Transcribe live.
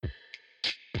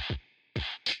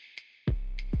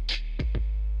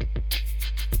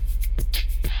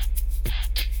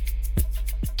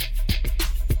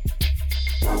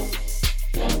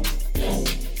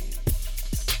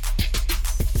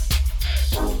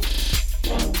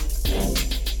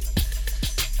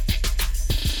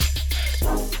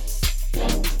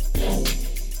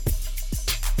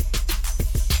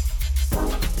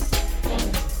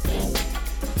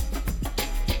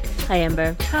Hi,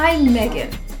 Amber. Hi, Megan.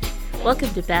 Welcome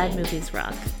to Bad Movies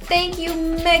Rock. Thank you,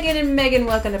 Megan and Megan.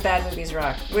 Welcome to Bad Movies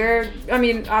Rock.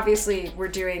 Obviously, we're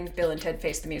doing Bill and Ted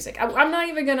Face the Music. I'm not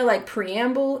even going to,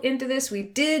 preamble into this. We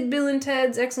did Bill and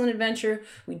Ted's Excellent Adventure.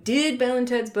 We did Bill and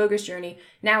Ted's Bogus Journey.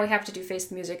 Now we have to do Face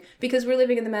the Music because we're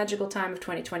living in the magical time of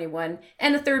 2021,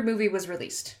 and a third movie was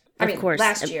released. Of course.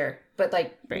 Last year. But,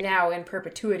 right. Now in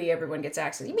perpetuity, everyone gets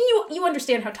access. I mean, you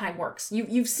understand how time works.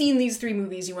 You've seen these three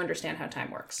movies. You understand how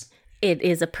time works. It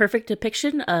is a perfect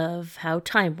depiction of how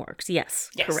time works. Yes,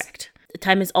 correct.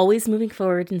 Time is always moving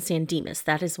forward in San Dimas.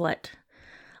 That is what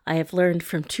I have learned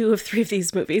from 2 of 3 of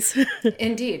these movies.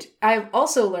 Indeed. I've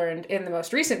also learned in the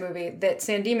most recent movie that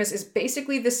San Dimas is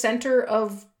basically the center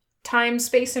of time,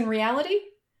 space, and reality.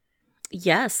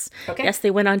 Yes. Okay. Yes,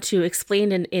 they went on to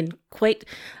explain in quite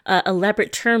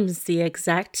elaborate terms the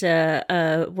exact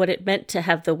what it meant to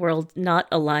have the world not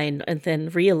align and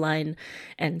then realign.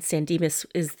 And San Dimas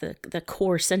is the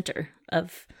core center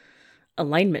of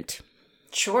alignment.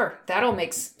 Sure. That all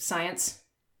makes science.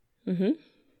 Mm-hmm.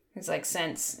 It's like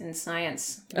sense in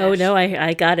science. Oh, no,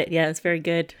 I got it. Yeah, it's very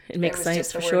good. It makes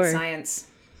sense for sure. Science.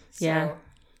 So.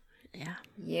 Yeah.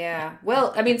 Yeah.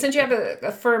 Well, since you have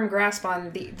a firm grasp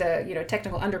on the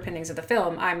technical underpinnings of the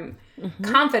film, I'm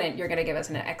confident you're going to give us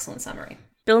an excellent summary.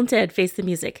 Bill and Ted Face the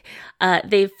Music.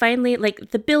 They finally,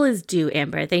 the bill is due,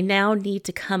 Amber. They now need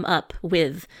to come up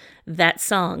with that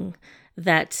song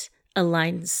that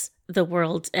aligns the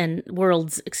world and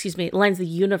aligns the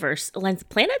universe, aligns the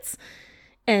planets,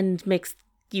 and makes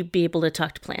you be able to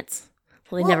talk to plants.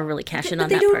 Well, they never really cash in on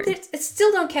that part. They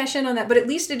still don't cash in on that, but at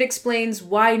least it explains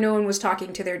why no one was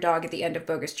talking to their dog at the end of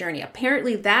Bogus Journey.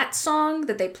 Apparently that song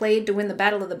that they played to win the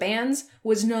Battle of the Bands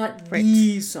was not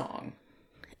the song.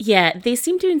 Yeah, they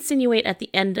seem to insinuate at the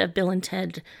end of Bill and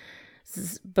Ted's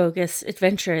Bogus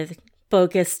Adventure,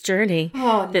 Bogus Journey,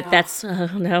 that's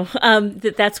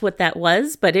what that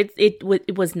was, but it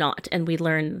was not. And we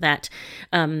learned that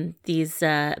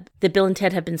the Bill and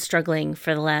Ted have been struggling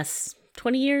for the last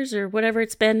 20 years or whatever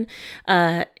it's been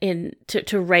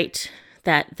to write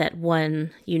that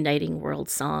one uniting world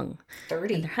song.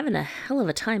 30. And they're having a hell of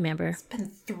a time, Amber. It's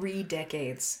been 3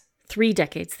 decades. 3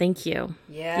 decades, thank you.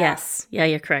 Yeah. Yes. Yeah,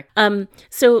 you're correct.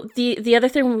 So the other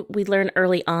thing we learn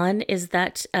early on is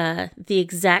that the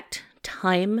exact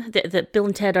time that Bill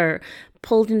and Ted are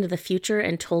pulled into the future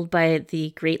and told by the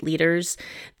great leaders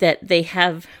that they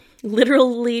have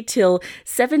literally till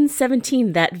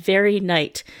 7:17 that very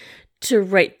night to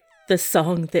write the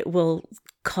song that will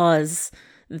cause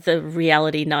the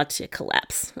reality not to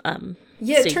collapse.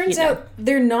 It turns out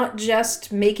they're not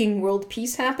just making world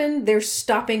peace happen, they're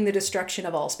stopping the destruction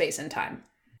of all space and time.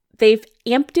 They've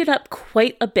amped it up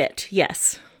quite a bit,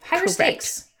 yes. Higher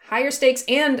stakes,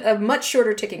 and a much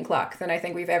shorter ticking clock than I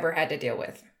think we've ever had to deal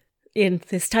with. In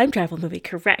this time travel movie,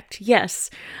 correct, yes.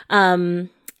 And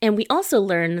we also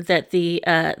learn that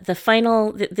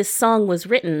this song was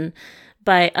written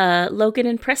by Logan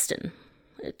and Preston,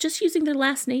 just using their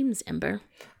last names, Ember.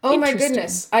 Oh my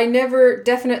goodness. I never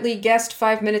definitely guessed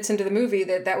 5 minutes into the movie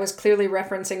that was clearly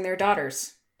referencing their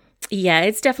daughters. Yeah,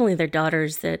 it's definitely their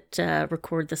daughters that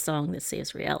record the song that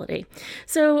saves reality.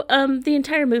 So the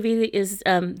entire movie is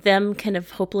them kind of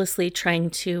hopelessly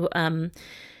trying to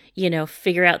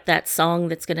figure out that song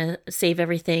that's going to save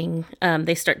everything.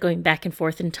 They start going back and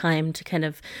forth in time to kind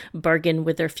of bargain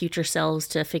with their future selves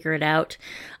to figure it out,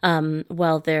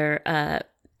 while their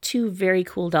 2 very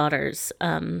cool daughters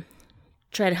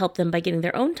try to help them by getting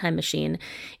their own time machine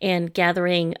and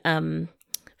gathering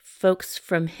folks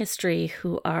from history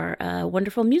who are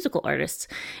wonderful musical artists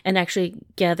and actually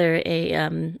gather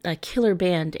a killer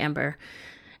band, Amber,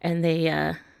 and they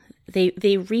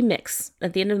remix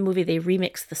at the end of the movie. They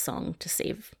remix the song to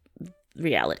save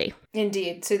reality.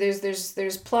 Indeed. So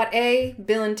there's plot A,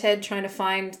 Bill and Ted trying to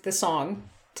find the song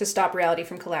to stop reality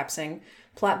from collapsing.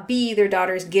 Plot B, their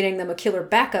daughters getting them a killer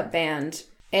backup band.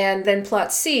 And then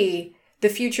plot C, the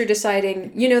future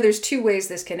deciding, there's 2 ways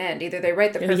this can end. Either they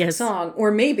write the perfect song, or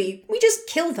maybe we just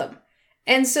kill them.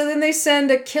 And so then they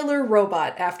send a killer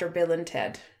robot after Bill and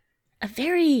Ted. A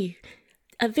very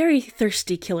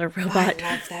thirsty killer robot.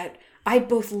 I love that. I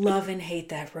both love and hate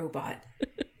that robot.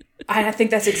 I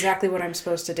think that's exactly what I'm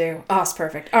supposed to do. Oh, it's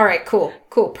perfect. All right, cool.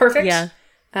 Perfect. Yeah.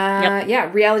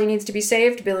 Yeah, reality needs to be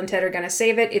saved. Bill and Ted are going to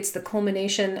save it. It's the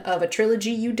culmination of a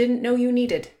trilogy you didn't know you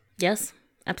needed. Yes,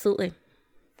 absolutely.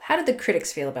 How did the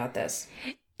critics feel about this?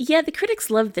 Yeah, the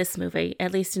critics loved this movie,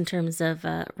 at least in terms of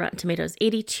Rotten Tomatoes.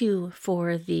 82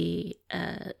 for the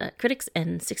critics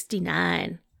and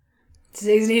 69.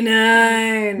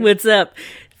 69. What's up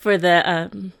for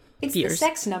the it's viewers? The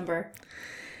sex number.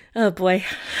 Oh, boy.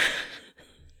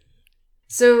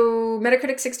 So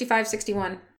Metacritic 65,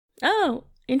 61. Oh,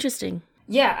 interesting.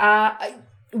 Yeah,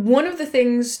 one of the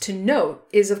things to note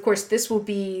is, of course, this will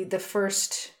be the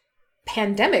first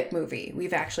pandemic movie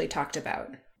we've actually talked about.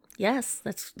 Yes,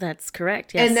 that's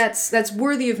correct. Yes. And that's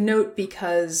worthy of note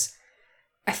because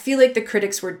I feel like the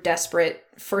critics were desperate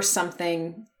for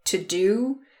something to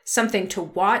do, something to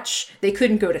watch. They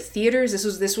couldn't go to theaters.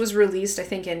 This was released, I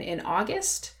think, in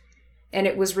August, and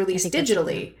it was released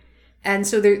digitally. And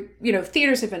so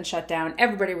theaters have been shut down.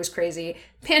 Everybody was crazy.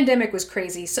 Pandemic was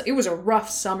crazy. So it was a rough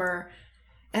summer.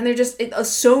 And they're just,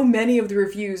 so many of the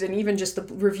reviews and even just the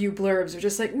review blurbs are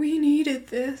just like, we needed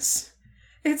this.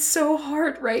 It's so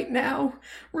hard right now.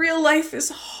 Real life is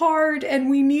hard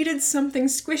and we needed something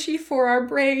squishy for our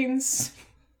brains.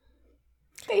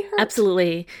 They hurt.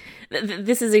 Absolutely.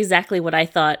 This is exactly what I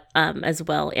thought as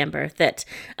well, Amber, that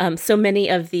so many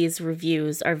of these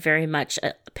reviews are very much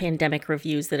pandemic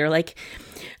reviews that are like,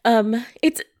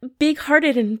 it's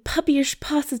big-hearted and puppyish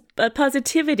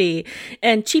positivity,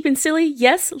 and cheap and silly,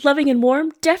 yes, loving and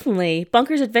warm, definitely.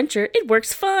 Bonkers adventure, it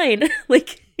works fine.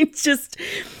 Like, it's just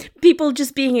people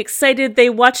just being excited they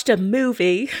watched a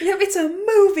movie. Yeah, it's a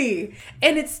movie,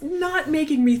 and it's not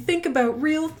making me think about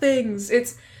real things.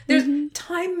 There's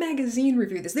Time Magazine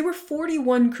reviewed this. There were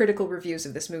 41 critical reviews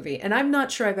of this movie, and I'm not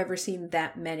sure I've ever seen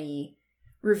that many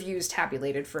reviews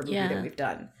tabulated for a movie that we've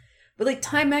done. But like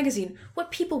Time Magazine, what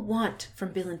people want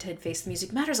from Bill and Ted Face the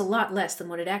Music matters a lot less than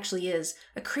what it actually is.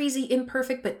 A crazy,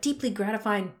 imperfect, but deeply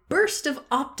gratifying burst of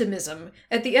optimism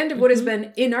at the end of what has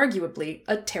been inarguably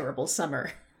a terrible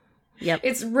summer. Yep.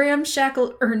 It's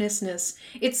ramshackle earnestness.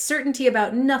 Its certainty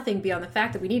about nothing beyond the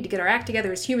fact that we need to get our act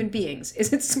together as human beings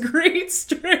is its great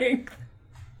strength.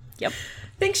 Yep.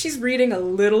 I think she's reading a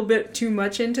little bit too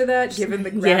much into that, given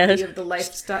the gravity of the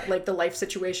the life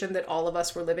situation that all of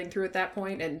us were living through at that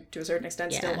point, and to a certain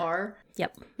extent still are.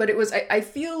 Yep. But it was, I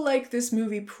feel like this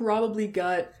movie probably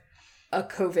got a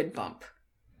COVID bump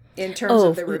in terms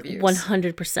of the reviews.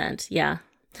 100%, yeah.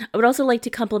 I would also like to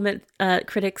compliment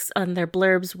critics on their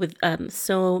blurbs with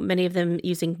so many of them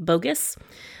using bogus.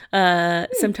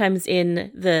 Sometimes in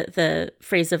the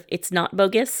phrase of "it's not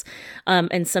bogus,"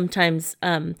 and sometimes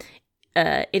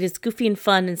it is goofy and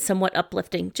fun and somewhat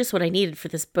uplifting. Just what I needed for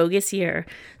this bogus year.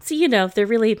 So they're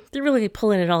really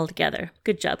pulling it all together.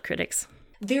 Good job, critics.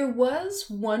 There was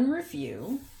one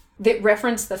review that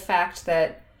referenced the fact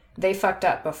that they fucked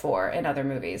up before in other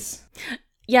movies.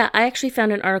 Yeah, I actually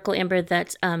found an article, Amber,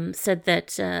 that said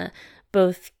that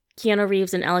both Keanu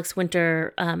Reeves and Alex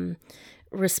Winter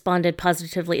responded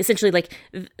positively. Essentially, like,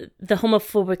 the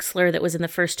homophobic slur that was in the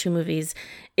first two movies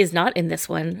is not in this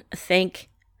one. Thank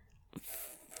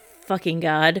fucking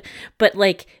God. But,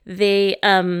 like, they,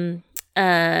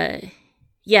 that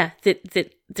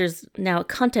there's now a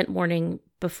content warning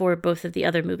before both of the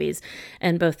other movies,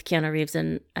 and both Keanu Reeves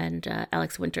and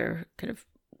Alex Winter kind of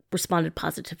responded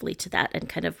positively to that and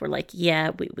kind of were like,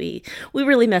 yeah, we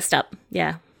really messed up.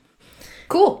 Yeah.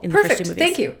 Cool. Perfect.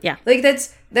 Thank you. Yeah. Like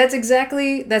that's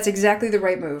exactly the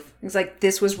right move. It's like,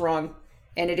 this was wrong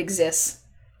and it exists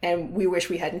and we wish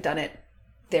we hadn't done it.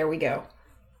 There we go.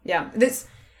 Yeah. This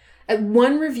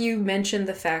one review mentioned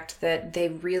the fact that they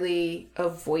really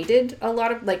avoided a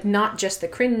lot of, like, not just the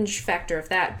cringe factor of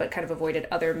that, but kind of avoided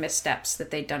other missteps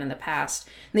that they'd done in the past.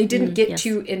 And they didn't get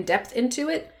too in-depth into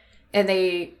it. And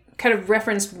they kind of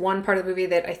referenced one part of the movie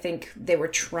that I think they were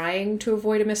trying to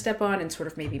avoid a misstep on and sort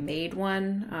of maybe made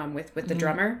one with the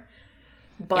drummer.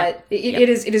 But it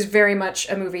is very much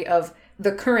a movie of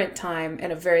the current time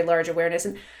and a very large awareness.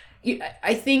 And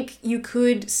I think you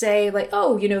could say, like,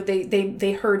 oh,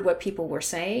 they heard what people were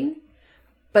saying,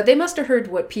 but they must have heard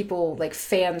what people, like,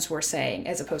 fans were saying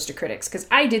as opposed to critics. Because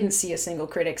I didn't see a single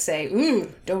critic say,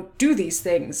 ooh, don't do these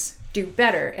things, do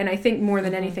better. And I think more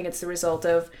than anything, it's the result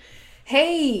of,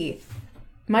 hey,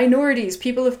 minorities,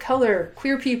 people of color,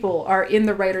 queer people are in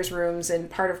the writers' rooms and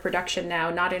part of production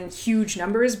now, not in huge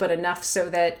numbers, but enough so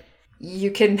that you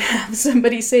can have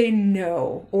somebody say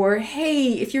no. Or,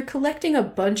 hey, if you're collecting a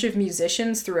bunch of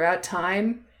musicians throughout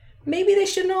time, maybe they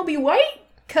shouldn't all be white,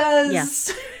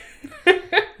 because...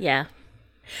 Yeah.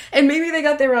 And maybe they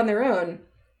got there on their own.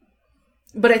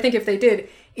 But I think if they did,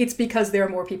 it's because there are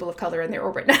more people of color in their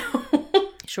orbit now.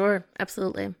 Sure,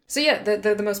 absolutely. So yeah,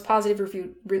 the most positively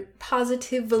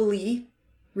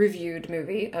reviewed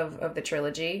movie of the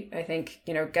trilogy, I think,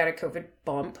 got a COVID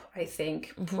bump. I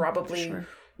think probably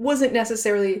wasn't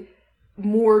necessarily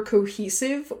more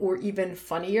cohesive or even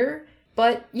funnier.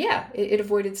 But yeah, it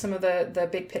avoided some of the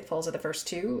big pitfalls of the first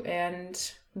two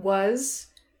and was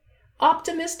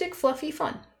optimistic, fluffy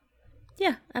fun.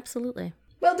 Yeah, absolutely.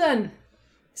 Well done.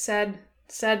 Sad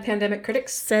pandemic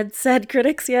critics. Sad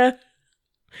critics, yeah.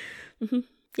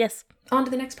 Yes. On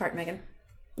to the next part, Megan.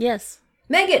 Yes.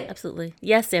 Megan! Absolutely.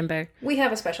 Yes, Amber. We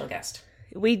have a special guest.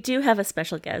 We do have a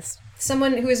special guest.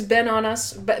 Someone who has been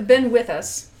with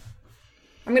us.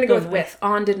 I'm going to go with.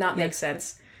 On did not make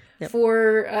sense. Yep.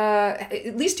 For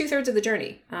at least 2/3 of the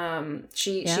journey.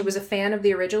 She was a fan of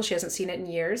the original. She hasn't seen it in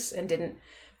years and didn't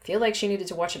feel like she needed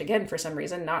to watch it again for some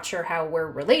reason. Not sure how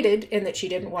we're related in that she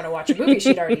didn't want to watch a movie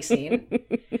she'd already seen.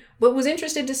 But was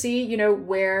interested to see,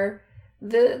 where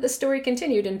the story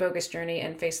continued in Bogus Journey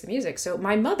and Face the Music. So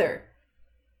my mother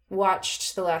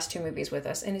watched the last 2 movies with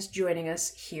us and is joining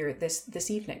us here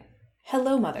this evening.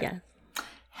 Hello, Mother. Yeah.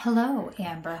 Hello,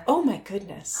 Amber. Oh, my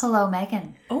goodness. Hello,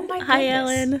 Megan. Oh, my goodness. Hi,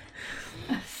 Ellen.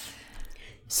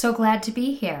 So glad to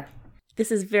be here.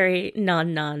 This is very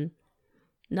non-heinous.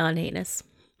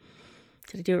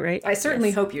 Did I do it right? I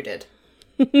certainly hope you did.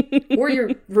 Or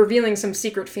you're revealing some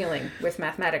secret feeling with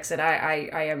mathematics that I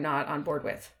am not on board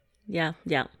with. Yeah.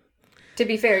 To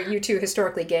be fair, you two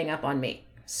historically gang up on me,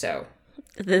 so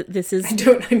This is I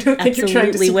don't think you're trying to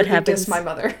absolutely what secretly happens. diss my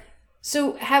mother.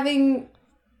 So having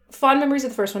fond memories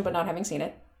of the first one, but not having seen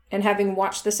it, and having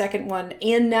watched the second one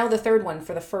and now the third one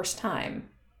for the first time,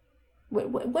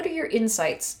 what are your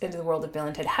insights into the world of Bill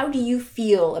and Ted? How do you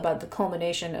feel about the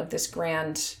culmination of this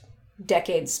grand,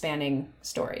 decade-spanning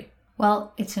story?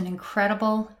 Well, it's an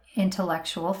incredible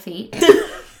intellectual feat.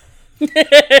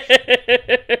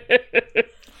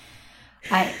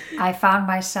 I found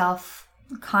myself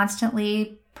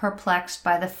constantly perplexed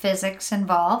by the physics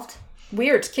involved.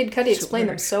 Weird. Kid Cudi explained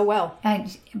them so well.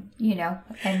 And,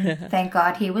 and thank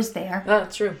God he was there. Oh,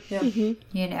 true. Yeah.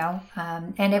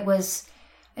 Mm-hmm. And it was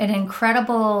an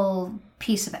incredible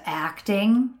piece of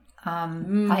acting.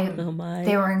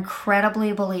 They were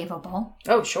incredibly believable.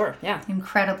 Oh, sure. Yeah.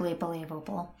 Incredibly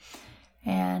believable.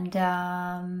 And,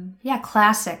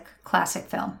 classic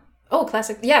film. Oh,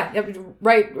 classic. Yeah,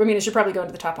 right. I mean, it should probably go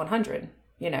into the top 100,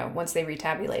 once they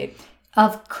retabulate.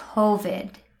 Of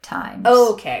COVID times.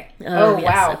 Oh, okay. Oh, yes,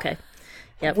 wow. Okay.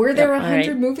 Yep, Were there 100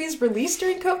 right. movies released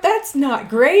during COVID? That's not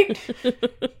great.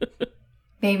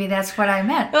 Maybe that's what I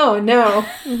meant. Oh, no.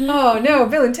 Oh, no.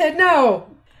 Bill and Ted, no.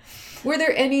 Were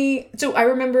there any... So I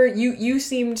remember you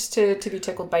seemed to be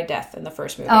tickled by death in the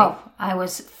first movie. Oh, I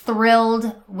was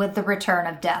thrilled with the return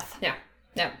of death. Yeah.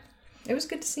 It was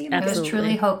good to see him. I was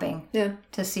truly hoping Yeah.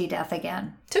 to see death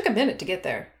again. Took a minute to get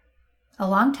there. A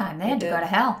long time. They had to go to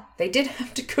hell. They did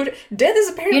have to go to... Death is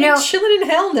apparently chilling in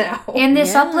hell now. In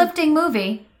this uplifting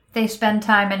movie, they spend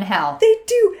time in hell. They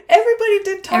do. Everybody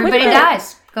did talk Everybody about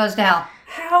dies, goes to hell.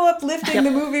 how uplifting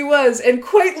the movie was. And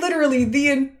quite literally, the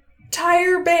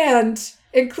entire band,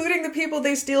 including the people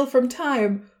they steal from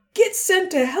time, gets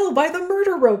sent to hell by the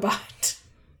murder robot.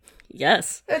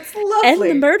 Yes. That's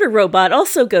lovely. And the murder robot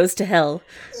also goes to hell.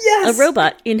 Yes. A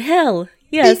robot in hell.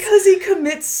 Yes. Because he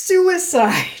commits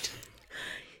suicide.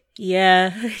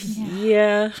 Yeah.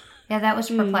 Yeah, that was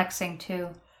perplexing too.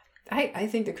 I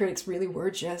think the critics really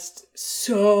were just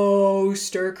so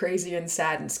stir-crazy and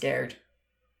sad and scared.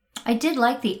 I did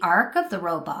like the arc of the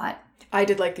robot. I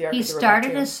did like the arc He of the robot,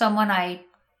 started too. as someone I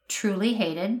truly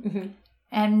hated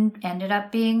and ended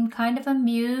up being kind of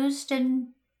amused and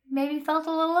maybe felt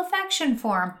a little affection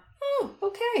for him. Oh,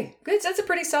 okay. Good. That's a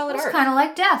pretty solid It was arc. kind of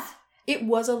like death. It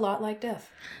was a lot like Death.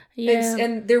 Yeah.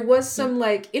 And there was some,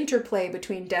 interplay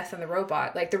between Death and the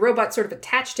robot. Like, the robot sort of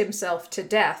attached himself to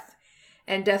Death,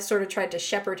 and Death sort of tried to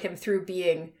shepherd him through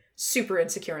being super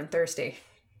insecure and thirsty.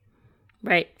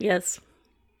 Right. Yes.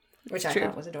 Which I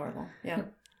thought was adorable. Yeah.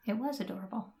 It was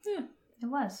adorable. Yeah. It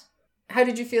was. How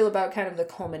did you feel about kind of the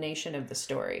culmination of the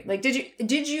story? Like,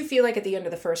 did you feel like at the end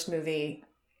of the first movie,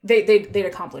 they'd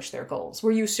accomplished their goals?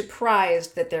 Were you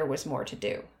surprised that there was more to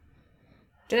do?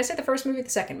 Did I say the first movie or the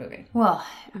second movie? Well,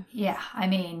 yeah. I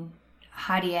mean,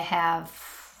 how do you have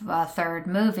a third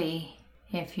movie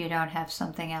if you don't have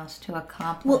something else to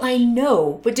accomplish? Well, I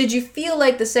know, but did you feel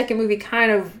like the second movie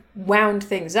kind of wound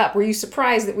things up? Were you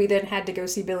surprised that we then had to go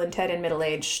see Bill and Ted in middle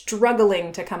age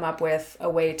struggling to come up with a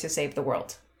way to save the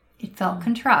world? It felt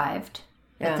contrived,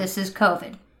 Yeah. but this is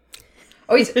COVID.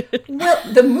 Oh,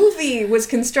 well, the movie was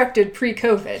constructed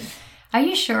pre-COVID. Are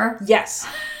you sure? Yes.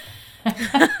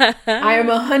 I am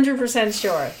 100%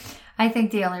 sure. I think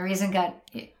the only reason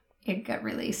it got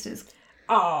released is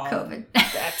COVID.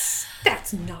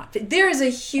 That's not... There is a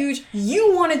huge...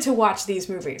 You wanted to watch these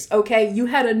movies, okay? You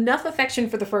had enough affection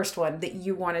for the first one that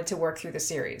you wanted to work through the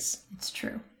series. It's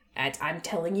true. And I'm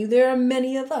telling you, there are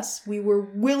many of us. We were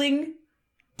willing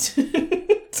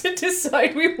to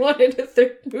decide we wanted a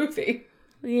third movie.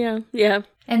 Yeah. Yeah.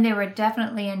 And there were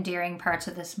definitely endearing parts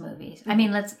of this movie. I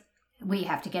mean, we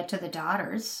have to get to the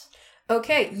daughters.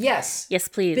 Okay, yes. Yes,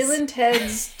 please. Bill and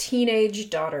Ted's teenage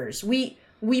daughters. We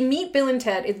meet Bill and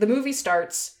Ted. The movie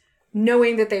starts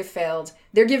knowing that they've failed.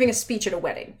 They're giving a speech at a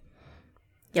wedding.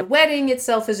 Yep. The wedding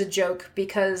itself is a joke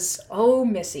because,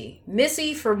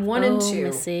 Missy from 1 and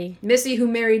 2. Missy, who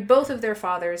married both of their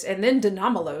fathers, and then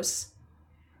Denomalos,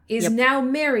 is now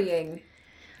marrying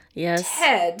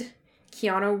Ted,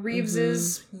 Keanu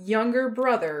Reeves's younger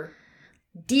brother,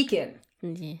 Deacon.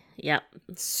 Yeah.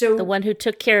 So the one who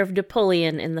took care of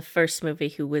Napoleon in the first movie,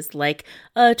 who was like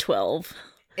 12.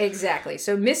 Exactly.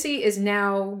 So Missy is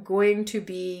now going to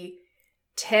be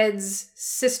Ted's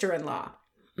sister-in-law.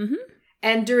 Mm-hmm.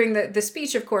 And during the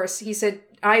speech, of course, he said,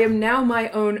 "I am now my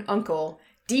own uncle.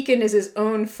 Deacon is his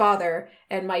own father,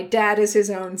 and my dad is his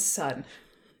own son."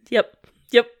 Yep.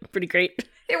 Pretty great.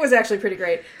 It was actually pretty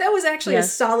great. That was actually a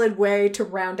solid way to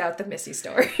round out the Missy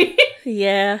story.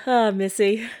 Yeah.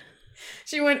 Missy.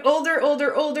 She went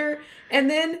older, and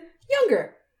then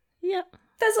younger. Yep.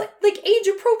 That's like age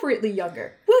appropriately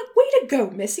younger. Well, way to go,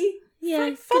 Missy.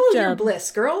 Yeah, follow your bliss,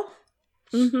 girl.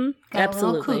 Mm-hmm. Got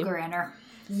Absolutely. a little cougar in her.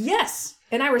 Yes,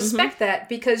 and I respect that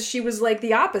because she was like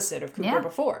the opposite of Cooper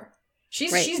before.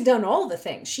 She's done all the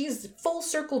things. She's full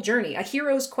circle journey, a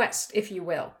hero's quest, if you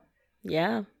will.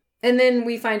 Yeah. And then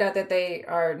we find out that they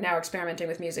are now experimenting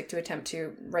with music to attempt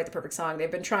to write the perfect song.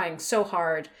 They've been trying so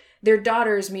hard. Their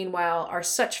daughters, meanwhile, are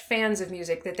such fans of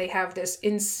music that they have this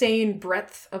insane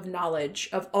breadth of knowledge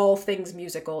of all things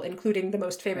musical, including the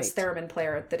most famous theremin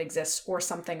player that exists, or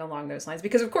something along those lines.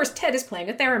 Because, of course, Ted is playing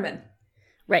a theremin.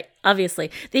 Right,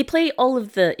 obviously. They play all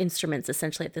of the instruments,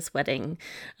 essentially, at this wedding.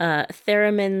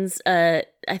 Theremins,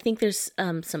 I think there's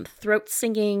some throat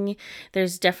singing.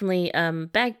 There's definitely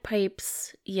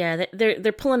bagpipes. Yeah,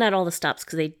 they're pulling out all the stops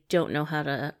because they don't know how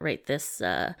to write this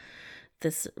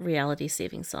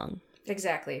reality-saving song.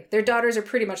 Exactly. Their daughters are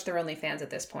pretty much their only fans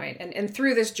at this point, and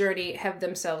through this journey have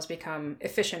themselves become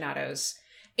aficionados,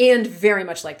 and very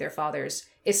much like their fathers,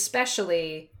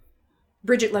 especially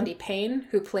Bridget Lundy Payne,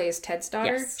 who plays Ted's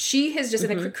daughter. Yes. She has just,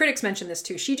 and the critics mentioned this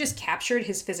too, she just captured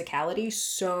his physicality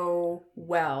so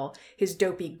well. His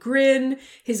dopey grin,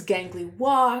 his gangly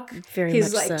walk,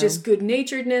 his just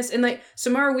good-naturedness. And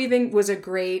Samara Weaving was a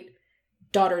great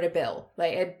daughter to Bill.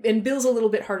 And Bill's a little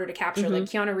bit harder to capture.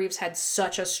 Keanu Reeves had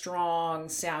such a strong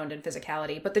sound and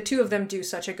physicality, but the two of them do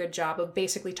such a good job of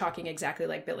basically talking exactly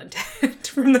like Bill and Ted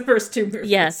from the first two movies.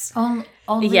 Yes. Only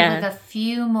with a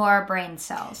few more brain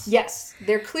cells. Yes.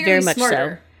 They're clearly very much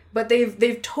smarter, so. But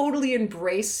they've totally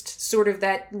embraced sort of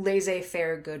that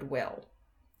laissez-faire goodwill.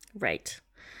 Right.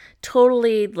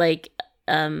 Totally, the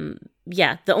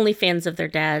only fans of their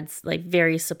dads,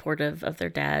 very supportive of their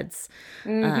dads.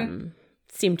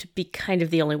 Seem to be kind of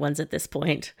the only ones at this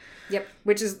point. Yep,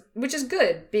 which is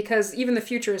good because even the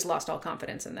future has lost all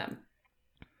confidence in them.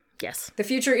 Yes, the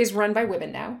future is run by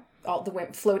women now, all the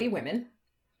floaty women.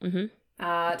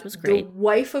 Mm-hmm. Which was great. The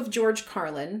wife of George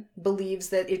Carlin believes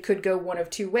that it could go one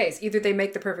of two ways: either they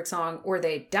make the perfect song or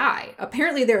they die.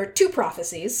 Apparently, there are two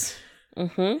prophecies.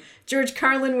 Mm-hmm. George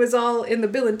Carlin was all in the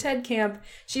Bill and Ted camp.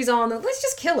 She's all in the let's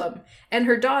just kill him. And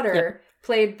her daughter,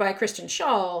 played by Kristen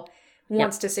Schaal,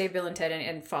 wants to save Bill and Ted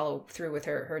and follow through with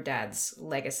her dad's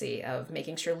legacy of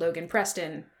making sure Logan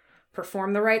Preston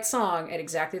performed the right song at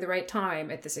exactly the right time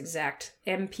at this exact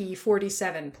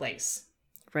MP47 place.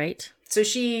 Right. So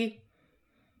she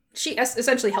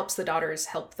essentially helps the daughters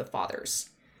help the fathers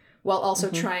while also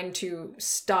trying to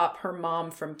stop her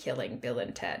mom from killing Bill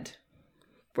and Ted.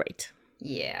 Right.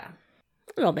 Yeah.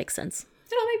 It all makes sense.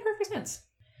 It all made perfect sense.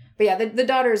 But yeah, the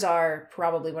daughters are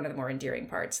probably one of the more endearing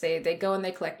parts. They go and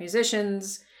they collect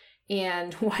musicians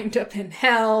and wind up in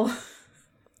hell.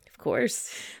 Of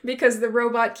course. Because the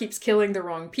robot keeps killing the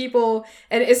wrong people.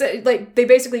 And it's they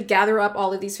basically gather up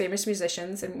all of these famous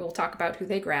musicians, and we'll talk about who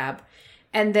they grab,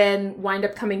 and then wind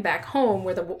up coming back home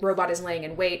where the robot is laying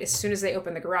in wait. As soon as they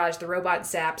open the garage, the robot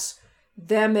zaps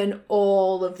them and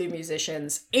all of the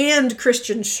musicians and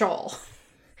Christian Schaal.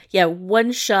 Yeah,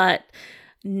 one shot,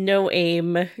 no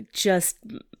aim, just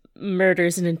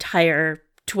murders an entire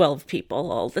 12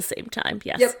 people all at the same time.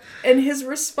 Yes. Yep. And his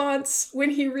response when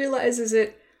he realizes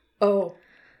it, oh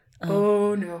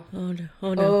no. Oh no.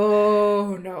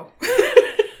 Oh no.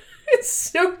 It's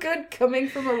so good coming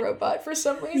from a robot for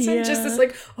some reason. Yeah. Just this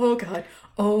oh God.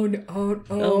 Oh no.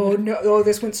 Oh no. Oh,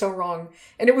 this went so wrong.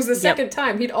 And it was the second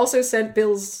time. He'd also sent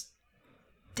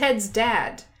Ted's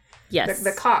dad,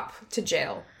 the cop, to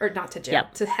jail. Or not to jail,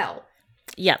 to hell.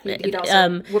 Yeah. He'd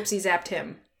also whoopsie zapped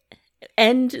him.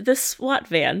 And the SWAT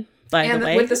van, by the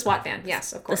way. With the SWAT van,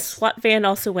 yes, of course. The SWAT van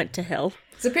also went to hell.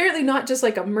 It's apparently not just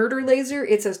a murder laser,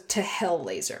 it's a to hell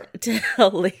laser. To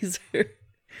hell laser.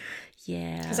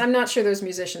 Yeah. Because I'm not sure those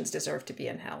musicians deserve to be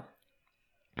in hell.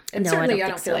 And No, certainly I I don't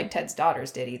don't feel think so. like Ted's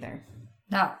daughters did either.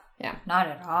 No, Yeah. not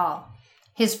at all.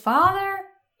 His father,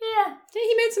 yeah,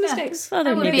 He made some Yeah. mistakes.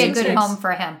 Father that would made be a some good mistakes. home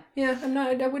for him. Yeah,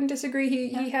 I wouldn't disagree.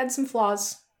 He had some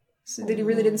flaws that he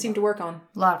really didn't seem to work on.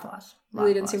 A lot of flaws.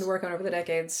 Really didn't seem to work on over the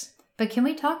decades. But can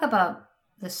we talk about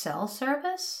the cell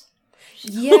service?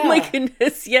 Yeah. Oh my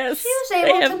goodness, yes. She was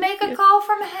able to make a call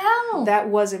from hell. That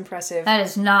was impressive. That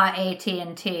is not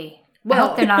AT&T. I Well-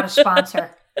 hope they're not a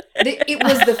sponsor. It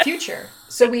was the future.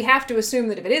 So we have to assume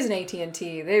that if it is an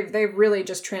AT&T, they've really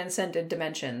just transcended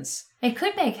dimensions. It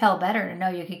could make hell better to know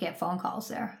you could get phone calls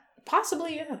there.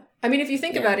 Possibly, yeah. I mean, if you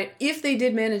think about it, if they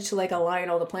did manage to like align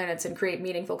all the planets and create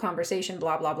meaningful conversation,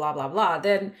 blah, blah, blah, blah, blah,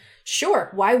 then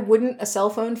sure, why wouldn't a cell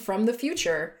phone from the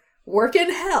future work in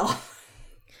hell?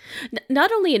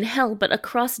 Not only in hell, but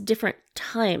across different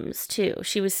times too.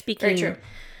 She was speaking Very true.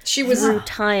 She was through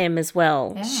time as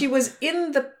well. Yeah. she was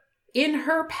in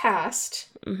her past,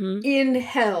 Mm-hmm. in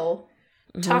hell,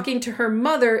 talking to her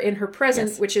mother in her present,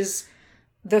 Yes. which is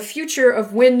the future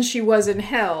of when she was in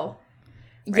hell,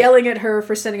 yelling at her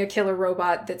for sending a killer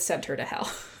robot that sent her to hell.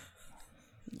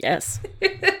 Yes.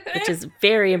 Which is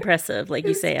very impressive, like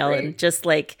you say, Ellen. great. Just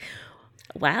like,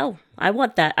 wow, I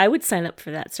want that. I would sign up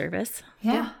for that service.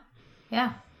 Yeah.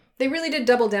 Yeah. They really did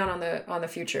double down on the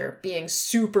future, being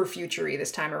super futury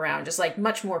this time around, just like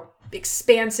much more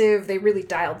expansive. They really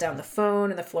dialed down the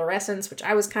phone and the fluorescence, which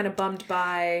I was kind of bummed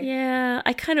by. Yeah,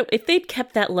 I kind of, if they'd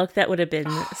kept that look, that would have been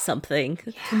something.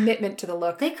 Commitment to the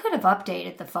look. They could have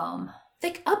updated the foam.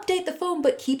 They update the phone,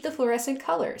 but keep the fluorescent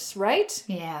colors, right?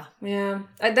 Yeah. Yeah,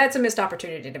 that's a missed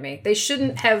opportunity to me. They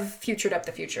shouldn't have futured up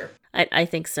the future. I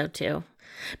think so too.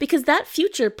 Because that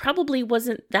future probably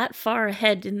wasn't that far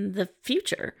ahead in the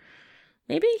future.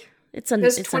 Maybe? It was it's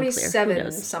unclear. Who 27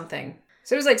 knows? something.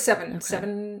 So it was like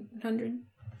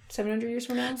 700 years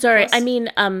from now? Sorry, plus? I mean,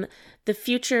 the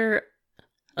future.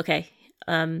 Okay,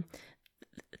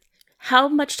 how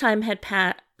much time had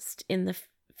passed in the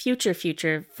future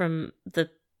from the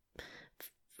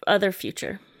other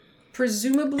future?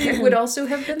 Presumably it would also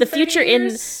have been The 30 future in-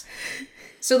 years.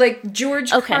 So like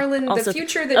George Okay, Carlin, the also-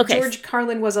 future that okay. George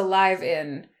Carlin was alive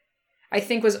in, I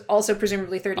think was also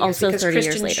presumably 30 years Also because 30 years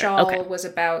Kristen later. Shaw Okay. was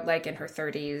about like in her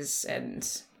 30s, and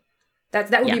that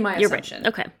would be my you're assumption.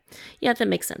 right. Okay, yeah, that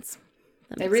makes sense.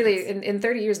 That They makes really sense. in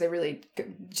 30 years they really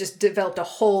just developed a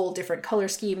whole different color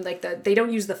scheme. Like they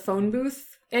don't use the phone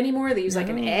booth anymore. They use like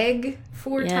an egg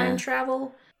for Yeah. time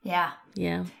travel. Yeah.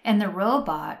 Yeah. And the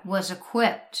robot was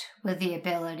equipped with the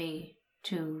ability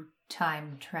to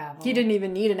time travel. He didn't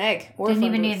even need an egg or a Didn't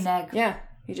phone even booth. need an egg. Yeah,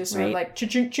 he just sort of Right. like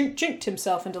chinked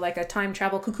himself into like a time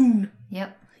travel cocoon.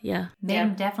 Yep. Yeah. Made Yeah.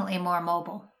 him definitely more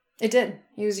mobile. It did.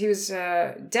 He was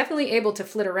definitely able to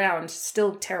flit around.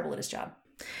 Still terrible at his job.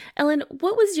 Ellen,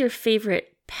 what was your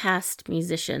favorite past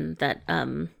musician that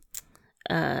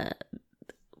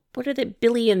what are they?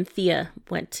 Billy and Thea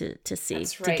went to see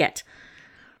That's to right. get?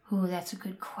 Ooh, that's a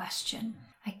good question.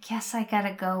 I guess I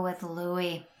gotta go with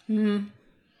Louis.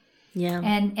 Yeah.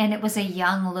 And it was a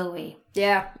young Louis,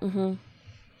 Yeah, Mm-hmm.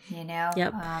 you know?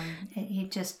 Yep. He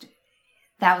just,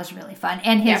 that was really fun.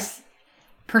 And his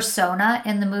persona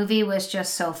in the movie was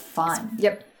just so fun.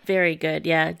 yep. Very good.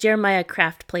 Yeah. Jeremiah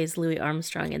Kraft plays Louis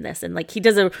Armstrong in this. And like he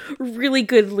does a really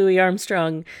good Louis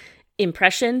Armstrong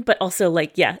impression, but also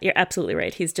like, yeah, you're absolutely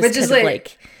right. He's just Which is kind of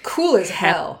like cool as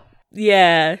hell.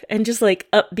 yeah, and just like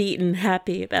upbeat and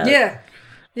happy about Yeah.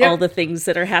 all the things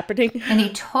that are happening. And he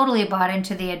totally bought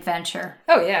into the adventure.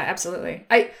 Oh yeah, absolutely.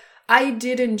 I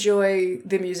did enjoy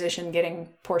the musician getting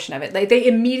portion of it. Like they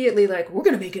immediately like, we're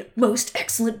gonna make a most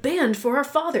excellent band for our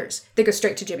fathers. They go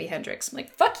straight to Jimi Hendrix. I'm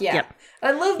like, fuck yeah. Yep.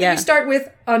 I love that Yeah. you start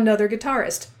with another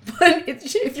guitarist. But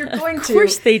if you're going Of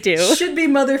course they do. should be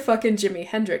motherfucking Jimi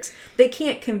Hendrix. They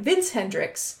can't convince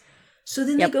Hendrix. So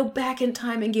then Yep. they go back in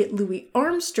time and get Louis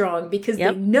Armstrong because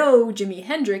Yep. they know Jimi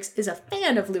Hendrix is a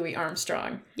fan of Louis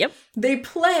Armstrong. Yep. They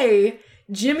play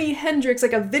Jimi Hendrix,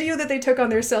 like a video that they took on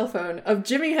their cell phone of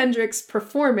Jimi Hendrix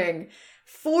performing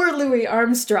for Louis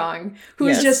Armstrong,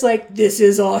 who's Yes. just like, this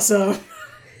is awesome.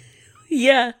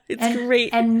 Yeah, it's And,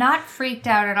 great. and not freaked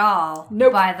out at all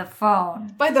Nope. by the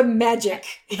phone. By the magic.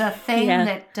 The thing Yeah.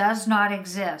 that does not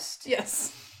exist.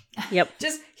 Yes. Yep.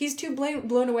 Just, he's too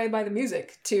blown away by the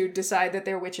music to decide that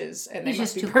they're witches and they He's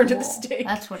must just be too burned cool. at the stake.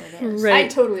 That's what it is. Right. I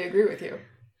totally agree with you.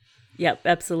 Yep,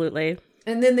 absolutely.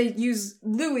 And then they use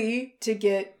Louis to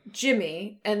get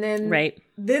Jimmy, and then Right.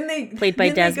 Then they Played by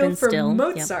then they go Desmond for Still. Yep.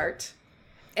 Mozart,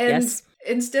 and Yes.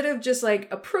 instead of just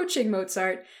like approaching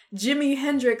Mozart, Jimi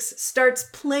Hendrix starts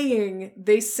playing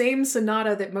the same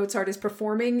sonata that Mozart is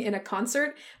performing in a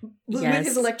concert with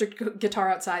his electric guitar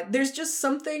outside. There's just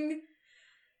something,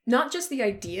 not just the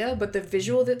idea, but the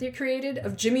visual that they created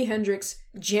of Jimi Hendrix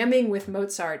jamming with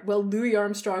Mozart while Louis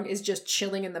Armstrong is just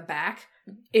chilling in the back,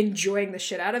 enjoying the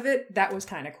shit out of it. That was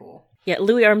kind of cool. Yeah,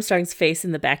 Louis Armstrong's face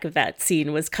in the back of that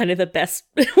scene was kind of the best,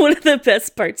 one of the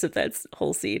best parts of that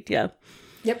whole scene. Yeah.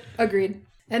 Yep, agreed.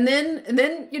 And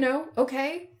then, you know,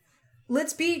 okay,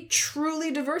 let's be truly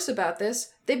diverse about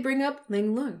this. They bring up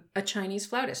Ling Lun, a Chinese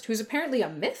flautist, who's apparently a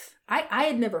myth. I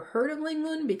had never heard of Ling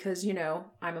Lun because, you know,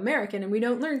 I'm American and we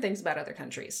don't learn things about other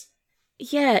countries.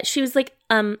 Yeah, she was like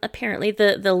apparently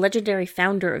the legendary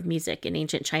founder of music in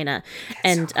ancient China. That's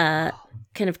and so cool.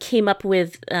 Kind of came up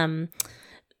with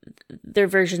their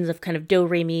versions of kind of do,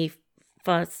 re, mi,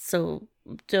 fa, sol,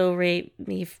 do, re,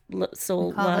 mi,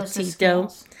 sol, la, ti, do.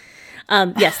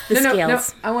 Yes, the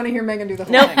scales. No, I want to hear Megan do the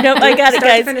whole thing. Nope, I got it, guys.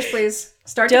 Start to finish, please.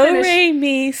 Start to finish. Do, re,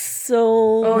 mi,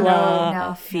 sol,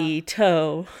 la, fi,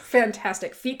 to.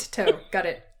 Fantastic. Feet, toe. Got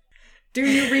it. Do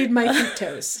you read my feet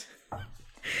toes?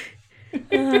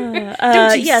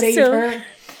 Don't you save her?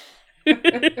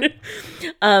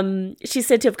 She's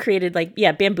said to have created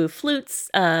bamboo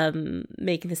flutes,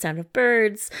 making the sound of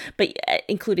birds, but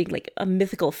including like a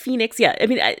mythical phoenix. Yeah, I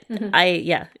mean,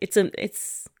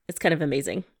 it's kind of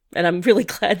amazing, and I'm really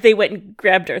glad they went and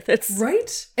grabbed her. That's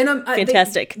right, and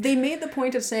fantastic. They made the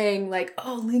point of saying like,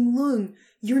 "Oh, Ling Lun,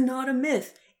 you're not a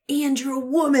myth, and you're a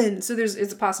woman." So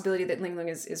it's a possibility that Ling Lun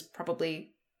is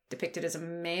probably depicted as a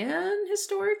man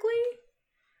historically.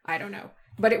 I don't know.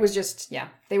 But it was just,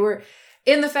 they were,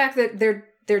 in the fact that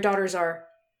their daughters are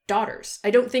daughters. I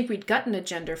don't think we'd gotten a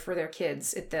gender for their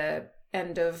kids at the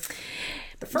end of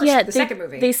the second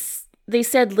movie. They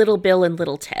said Little Bill and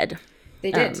Little Ted.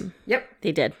 They did. Yep.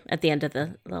 They did at the end of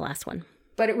the last one.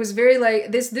 But it was very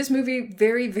like, this movie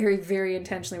very, very, very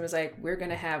intentionally was like, we're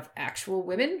going to have actual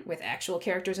women with actual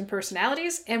characters and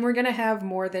personalities, and we're going to have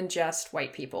more than just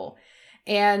white people.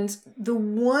 And the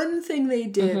one thing they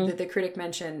did that the critic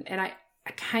mentioned, and I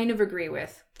kind of agree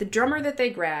with, the drummer that they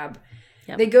grab,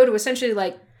 they go to essentially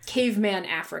like caveman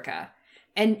Africa,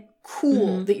 and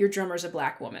cool that your drummer's a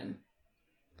black woman.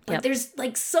 But there's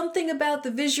like something about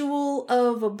the visual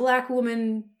of a black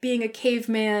woman being a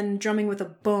caveman drumming with a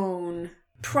bone.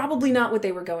 Probably not what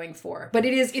they were going for, but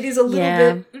it is a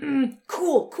little bit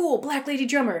cool black lady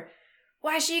drummer.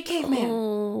 Why is she a caveman?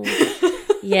 Oh.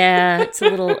 Yeah,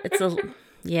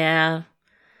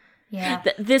 yeah.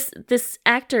 This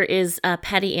actor is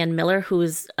Patty Ann Miller, who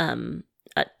is a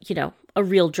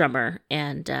real drummer,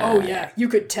 and you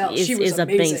could tell she was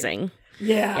amazing.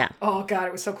 Yeah. Oh god,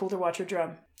 it was so cool to watch her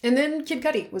drum. And then Kid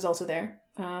Cudi was also there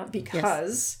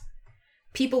because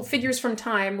figures from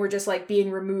time were just like being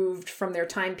removed from their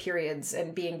time periods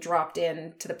and being dropped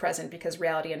in to the present because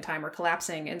reality and time were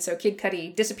collapsing. And so Kid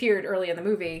Cudi disappeared early in the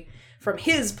movie from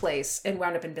his place and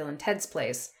wound up in Bill and Ted's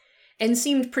place, and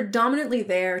seemed predominantly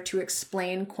there to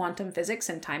explain quantum physics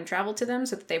and time travel to them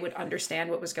so that they would understand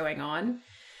what was going on.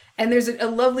 And there's a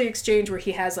lovely exchange where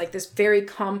he has like this very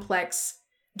complex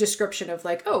description of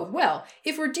like, oh, well,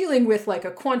 if we're dealing with like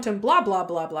a quantum blah, blah,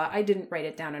 blah, blah, I didn't write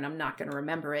it down and I'm not going to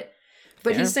remember it.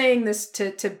 But he's saying this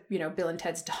to Bill and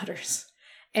Ted's daughters.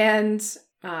 And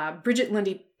Bridget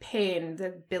Lindy Payne,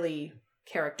 the Billy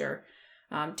character,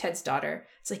 Ted's daughter,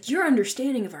 it's like, your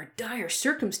understanding of our dire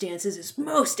circumstances is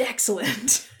most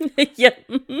excellent. Yep.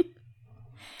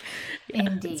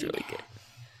 Indeed. It's really good.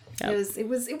 Yep. It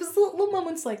was little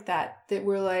moments like that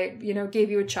were like,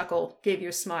 gave you a chuckle, gave you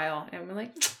a smile, and we're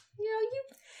like,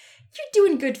 you're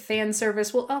doing good fan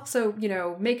service. We'll also,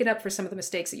 make it up for some of the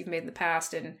mistakes that you've made in the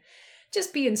past and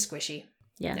just being squishy.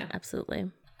 Yeah, absolutely.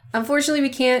 Unfortunately, we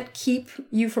can't keep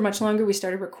you for much longer. We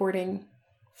started recording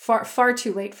far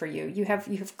too late for you. You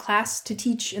have class to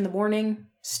teach in the morning,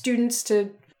 students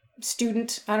to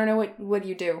student. I don't know what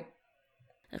you do.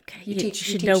 Okay, you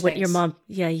should know what your mom.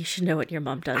 Yeah, you should know what your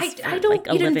mom does. I don't.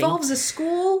 It involves a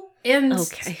school and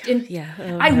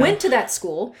I went to that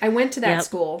school.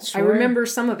 School. Sure. I remember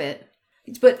some of it,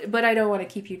 but I don't want to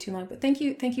keep you too long. But thank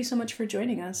you so much for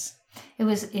joining us. It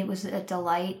was a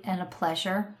delight and a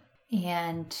pleasure,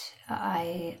 and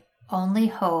I only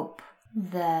hope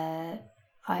that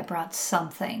I brought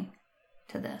something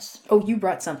to this. Oh, you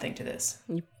brought something to this.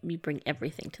 You bring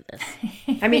everything to this.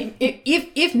 I mean,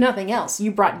 if nothing else,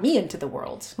 you brought me into the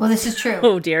world. Well, this is true.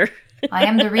 Oh dear. I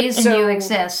am the reason you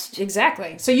exist.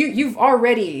 Exactly. So you've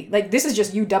already, this is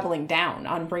just you doubling down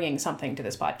on bringing something to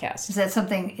this podcast.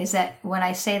 Is that when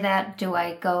I say that, do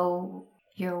I go,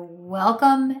 you're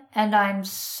welcome and I'm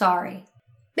sorry?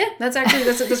 Yeah,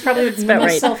 that's probably the about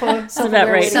most right. self-aware way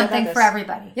to go Something about for this.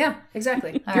 everybody. Yeah,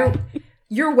 exactly. All right.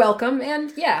 You're welcome,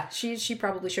 and yeah, she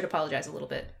probably should apologize a little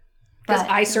bit. Because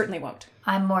But I certainly won't.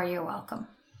 I'm more you're welcome.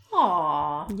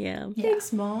 Aw. Yeah.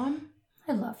 Thanks, Mom.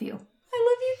 I love you. I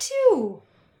love you too.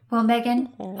 Well, Megan,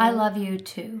 I love you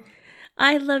too.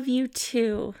 I love you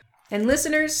too. And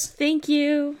listeners, Thank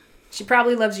you. she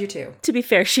probably loves you too. To be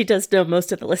fair, she does know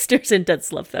most of the listeners and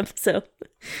does love them. So,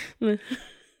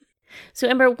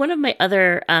 Ember, one of my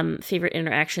other favorite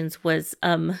interactions was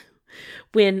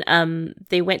when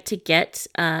they went to get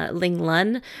Ling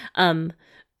Lun.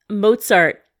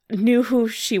 Mozart knew who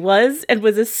she was and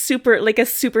was a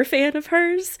super fan of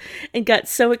hers and got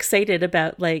so excited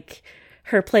about like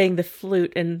her playing the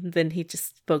flute, and then he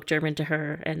just spoke German to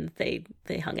her and they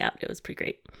hung out. It was pretty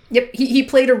great. Yep, he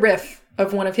played a riff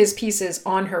of one of his pieces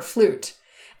on her flute,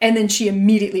 and then she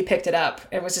immediately picked it up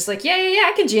and was just like, yeah,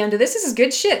 I can jam to this. This is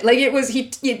good shit. Like it was,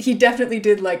 he definitely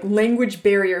did like language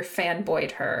barrier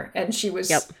fanboyed her, and she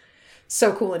was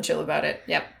so cool and chill about it.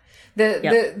 Yep.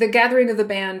 The gathering of the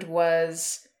band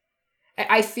was,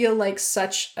 I feel like,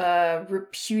 such a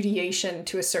repudiation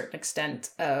to a certain extent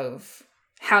of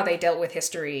how they dealt with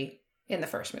history in the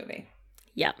first movie.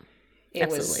 Yeah, it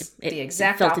absolutely. was the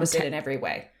exact opposite in every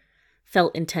way.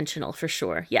 Felt intentional for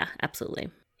sure. Yeah, absolutely.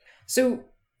 So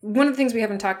one of the things we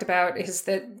haven't talked about is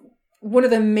that one of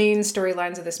the main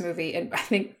storylines of this movie, and I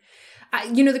think,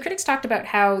 the critics talked about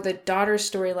how the daughter's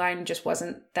storyline just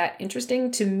wasn't that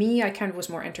interesting. To me, I kind of was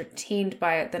more entertained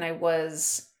by it than I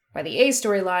was by the A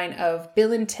storyline of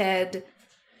Bill and Ted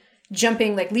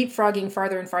jumping, like leapfrogging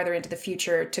farther and farther into the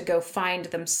future to go find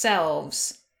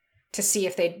themselves to see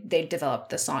if they developed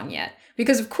the song yet.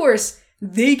 Because of course,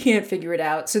 they can't figure it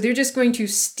out. So they're just going to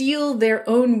steal their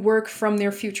own work from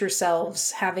their future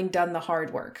selves, having done the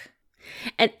hard work.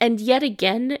 And yet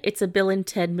again, it's a Bill and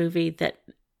Ted movie that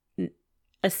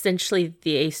essentially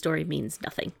the A story means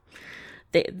nothing.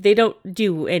 They don't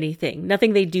do anything.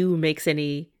 Nothing they do makes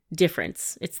any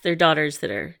difference. It's their daughters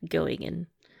that are going and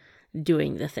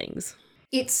doing the things.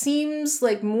 It seems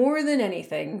like more than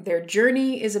anything, their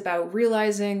journey is about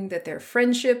realizing that their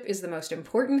friendship is the most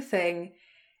important thing,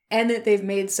 and that they've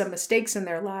made some mistakes in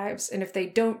their lives. And if they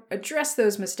don't address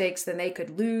those mistakes, then they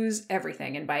could lose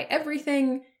everything. And by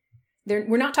everything,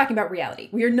 we're not talking about reality.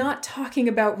 We are not talking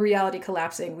about reality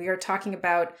collapsing. We are talking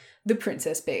about the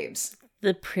princess babes.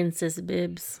 The princess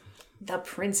bibs. The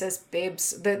princess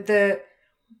babes. The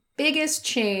biggest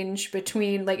change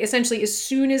between, like, essentially as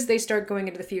soon as they start going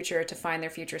into the future to find their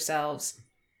future selves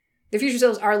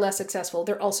are less successful.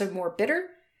 They're also more bitter,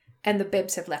 and the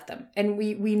bibs have left them. And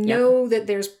we know that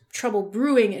there's trouble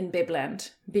brewing in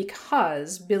Bibland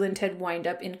because Bill and Ted wind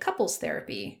up in couples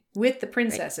therapy with the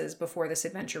princesses before this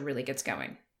adventure really gets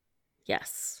going.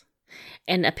 Yes.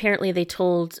 And apparently they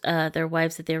told their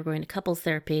wives that they were going to couples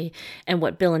therapy. And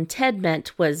what Bill and Ted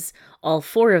meant was all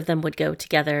four of them would go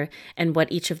together. And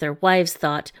what each of their wives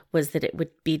thought was that it would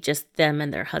be just them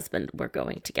and their husband were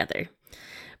going together.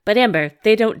 But Amber,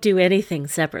 they don't do anything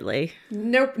separately.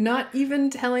 Nope, not even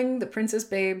telling the princess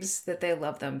babes that they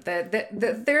love them.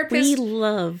 The therapist... We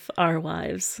love our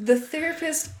wives. The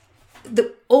therapist,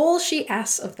 all she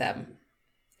asks of them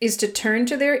is to turn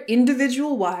to their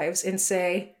individual wives and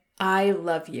say, I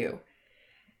love you.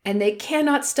 And they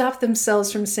cannot stop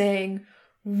themselves from saying,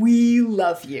 we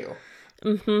love you.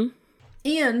 Mm-hmm.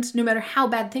 And no matter how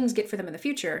bad things get for them in the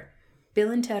future,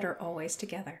 Bill and Ted are always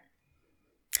together.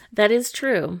 That is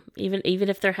true. Even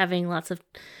if they're having lots of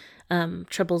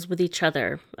troubles with each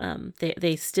other,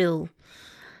 they still.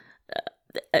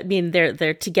 I mean,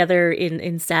 they're together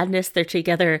in sadness. They're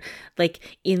together,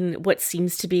 like, in what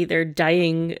seems to be their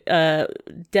dying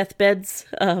deathbeds.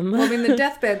 Well, I mean, the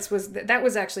deathbeds that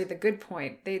was actually the good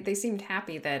point. They seemed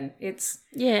happy then. It's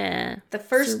the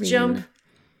first serene. jump.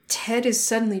 Ted is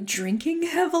suddenly drinking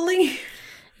heavily.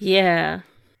 Yeah.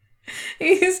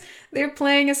 They're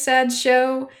playing a sad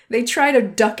show. They try to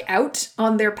duck out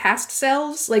on their past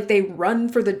selves. Like, they run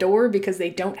for the door because they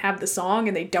don't have the song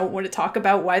and they don't want to talk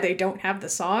about why they don't have the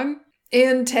song.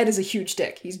 And Ted is a huge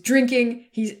dick. He's drinking,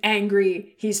 he's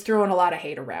angry, he's throwing a lot of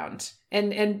hate around.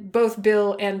 And both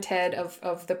Bill and Ted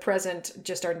of the present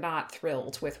just are not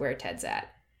thrilled with where Ted's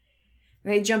at.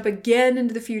 They jump again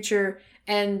into the future,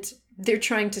 and they're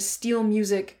trying to steal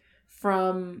music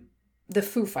from the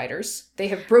Foo Fighters. They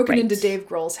have broken into Dave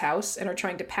Grohl's house and are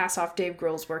trying to pass off Dave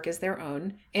Grohl's work as their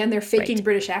own. And they're faking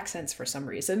British accents for some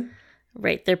reason.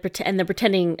 Right. They're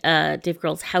pretending Dave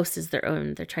Grohl's house is their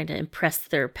own. They're trying to impress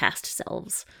their past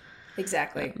selves.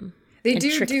 Exactly. They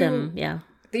trick them. Yeah.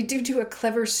 They do a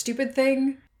clever, stupid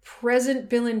thing present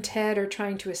Bill and Ted are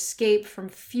trying to escape from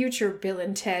future Bill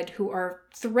and Ted, who are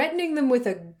threatening them with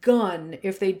a gun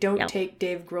if they don't take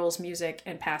Dave Grohl's music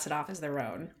and pass it off as their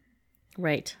own.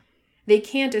 Right. They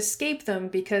can't escape them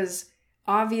because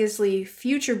obviously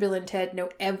future Bill and Ted know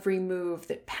every move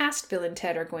that past Bill and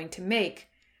Ted are going to make.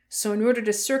 So in order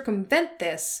to circumvent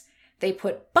this, they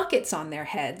put buckets on their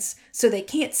heads so they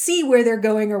can't see where they're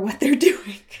going or what they're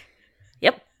doing.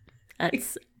 Yep.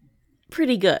 That's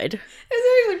pretty good.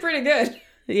 It's actually pretty good.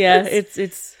 Yeah,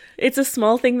 it's a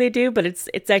small thing they do, but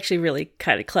it's actually really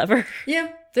kind of clever.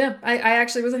 Yeah. I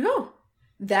actually was like, oh,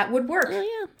 that would work.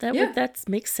 Oh yeah, that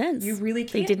makes sense. You really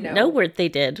can't They didn't know what they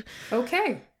did.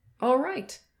 Okay. All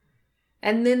right.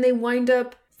 And then they wind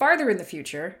up farther in the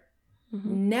future.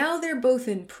 Mm-hmm. Now they're both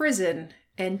in prison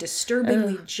and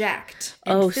disturbingly jacked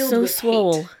and filled with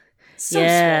swole. hate. So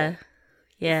yeah. swole.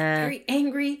 Yeah. They're very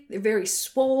angry. They're very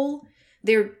swole.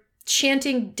 They're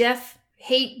chanting death,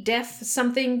 hate, death,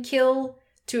 something, kill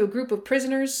to a group of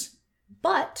prisoners.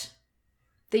 But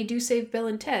they do save Bill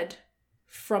and Ted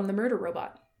from the murder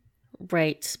robot.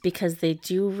 Right, because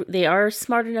they are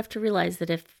smart enough to realize that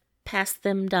if past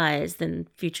them dies, then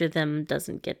future them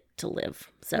doesn't get to live.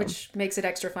 So, which makes it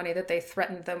extra funny that they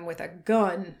threatened them with a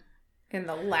gun in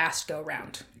the last go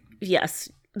round. Yes,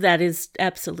 that is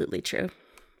absolutely true.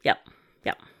 Yep.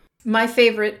 My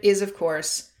favorite is, of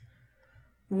course,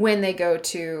 when they go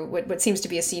to what seems to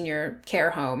be a senior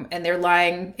care home and they're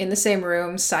lying in the same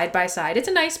room side by side. It's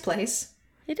a nice place.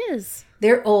 It is.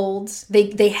 They're old.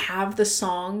 They have the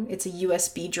song. It's a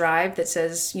USB drive that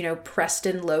says,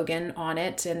 Preston Logan on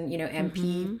it and,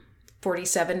 MP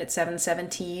 47 at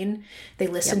 717. They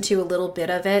listen to a little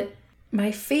bit of it.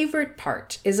 My favorite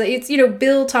part is it's,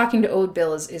 Bill talking to old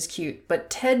Bill is cute, but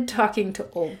Ted talking to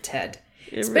old Ted.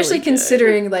 Especially really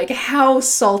considering like how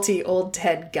salty old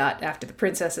Ted got after the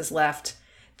princesses left.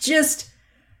 Just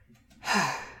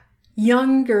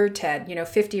younger Ted,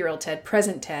 50-year-old Ted,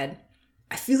 present Ted.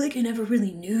 I feel like I never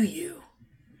really knew you.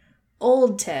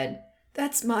 Old Ted,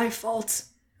 that's my fault.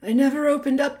 I never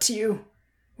opened up to you.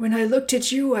 When I looked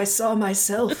at you, I saw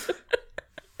myself.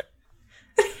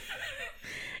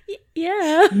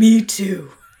 Yeah. Me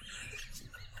too.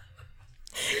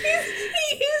 He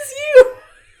is you.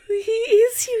 He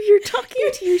is you. You're talking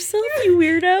to yourself, you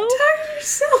weirdo. Talking to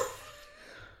yourself.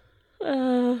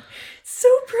 So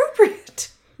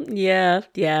appropriate. Yeah,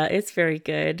 it's very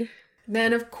good.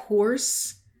 Then, of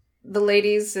course, the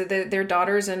ladies, their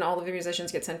daughters and all of the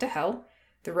musicians get sent to hell.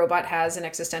 The robot has an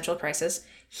existential crisis.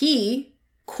 He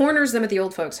corners them at the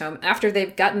old folks' home after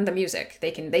they've gotten the music.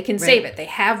 They can save it. They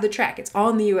have the track. It's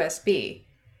on the USB.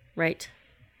 Right.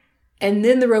 And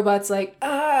then the robot's like,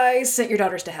 I sent your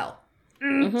daughters to hell.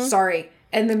 Sorry.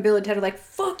 And then Bill and Ted are like,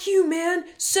 fuck you, man.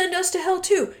 Send us to hell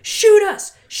too. Shoot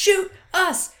us. Shoot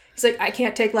us. He's like, I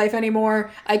can't take life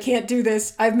anymore. I can't do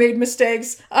this. I've made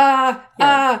mistakes. I'm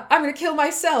going to kill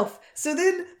myself. So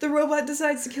then the robot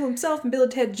decides to kill himself and Bill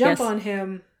and Ted jump on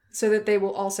him so that they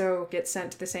will also get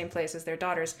sent to the same place as their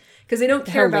daughters. Because they don't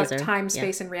care about time,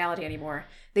 space, and reality anymore.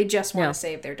 They just want to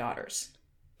save their daughters.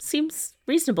 Seems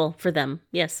reasonable for them.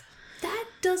 Yes. That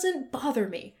doesn't bother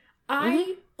me.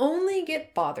 I only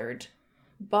get bothered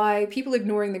by people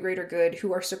ignoring the greater good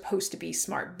who are supposed to be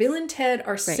smart. Bill and Ted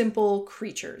are simple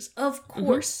creatures. Of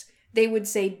course, they would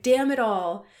say, damn it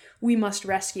all, we must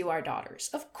rescue our daughters.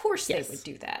 Of course they would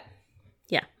do that.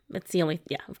 Yeah, that's the only,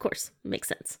 of course, makes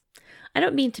sense. I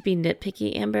don't mean to be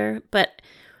nitpicky, Amber, but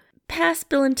past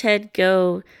Bill and Ted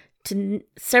go to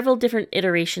several different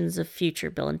iterations of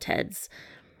future Bill and Teds.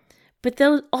 But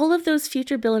all of those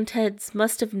future Bill and Teds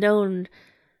must have known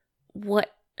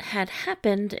what had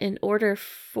happened in order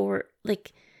for,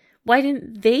 like, why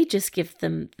didn't they just give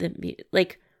them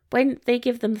why didn't they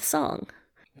give them the song?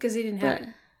 Because they didn't have it.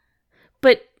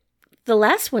 But the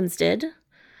last ones did.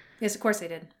 Yes, of course they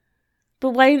did.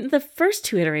 But why didn't the first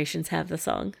two iterations have the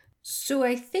song? So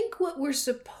I think what we're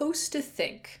supposed to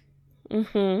think,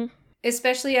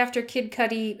 especially after Kid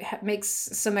Cudi makes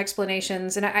some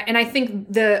explanations, and I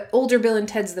think the older Bill and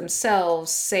Teds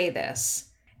themselves say this,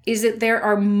 is that there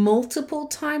are multiple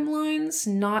timelines,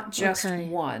 not just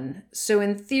one. So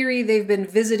in theory, they've been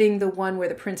visiting the one where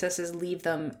the princesses leave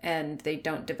them and they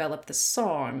don't develop the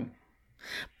song.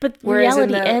 But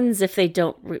reality ends if they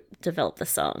don't develop the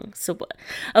song. So,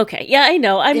 okay. Yeah, I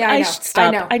know. I should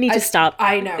stop. I need to stop.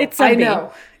 I know. I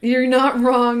know. You're not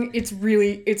wrong.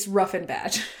 It's rough and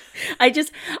bad.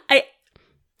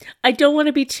 I don't want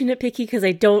to be too nitpicky because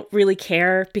I don't really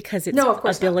care because it's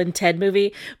a Bill and Ted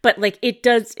movie. But like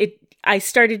I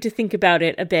started to think about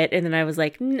it a bit and then I was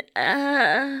like,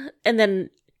 and then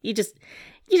You just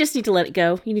need to let it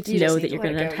go. You need to know that you're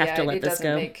going to have Yeah, to let this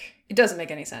go. It doesn't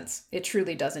make any sense. It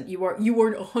truly doesn't. You are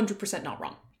 100% not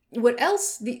wrong. What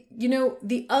else?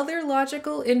 The other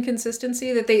logical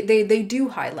inconsistency that they do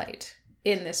highlight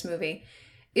in this movie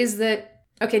is that,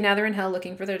 okay, now they're in hell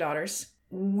looking for their daughters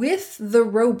with the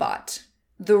robot.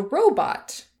 The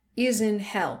robot is in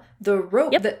hell. The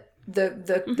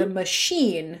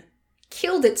machine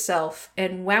killed itself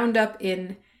and wound up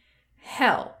in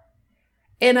hell.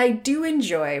 And I do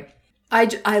enjoy, I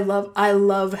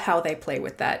love how they play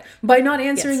with that by not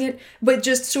answering it, but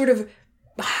just sort of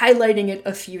highlighting it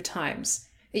a few times.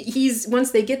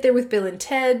 Once they get there with Bill and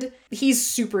Ted, he's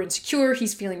super insecure.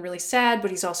 He's feeling really sad,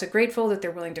 but he's also grateful that they're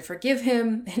willing to forgive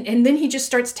him. And then he just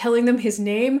starts telling them his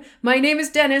name. My name is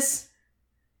Dennis.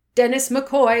 Dennis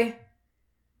McCoy.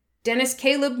 Dennis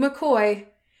Caleb McCoy.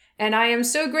 And I am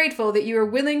so grateful that you are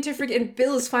willing to forget. And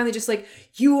Bill is finally just like,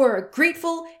 you are a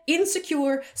grateful,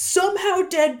 insecure, somehow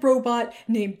dead robot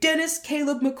named Dennis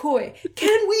Caleb McCoy.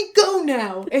 Can we go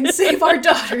now and save our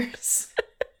daughters?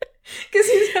 Because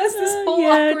he has this whole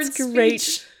awkward it's great.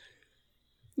 speech.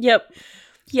 Yep.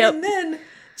 And then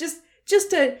just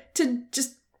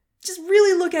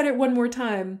really look at it one more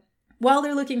time. While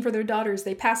they're looking for their daughters,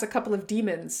 they pass a couple of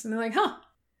demons. And they're like, huh,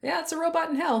 yeah, it's a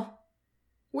robot in hell.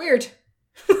 Weird.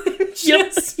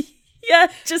 Just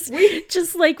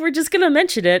like we're just gonna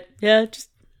mention it. Yeah, just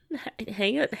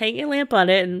hang a lamp on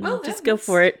it and just go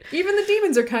for it. Even the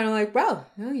demons are kind of like, well,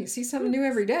 you see something new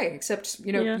every day. Except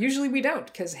usually we don't,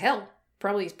 because hell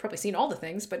probably seen all the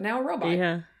things, but now a robot.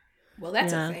 Yeah. Well,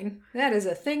 that's a thing. That is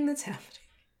a thing that's happening.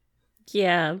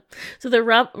 Yeah.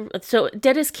 So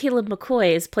Dennis Caleb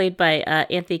McCoy is played by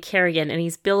Anthony Carrigan, and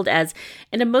he's billed as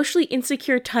an emotionally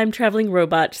insecure time-traveling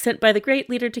robot sent by the great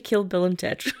leader to kill Bill and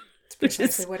Ted. Which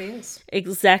is what he is.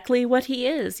 Exactly what he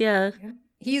is, yeah.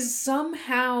 He's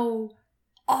somehow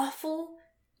awful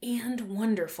and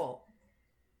wonderful.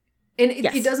 And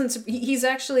it doesn't... He's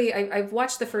actually... I've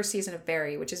watched the first season of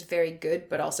Barry, which is very good,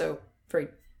 but also very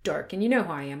dark. And you know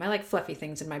how I am. I like fluffy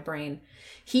things in my brain.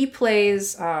 He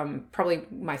plays probably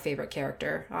my favorite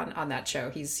character on that show.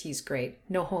 He's great.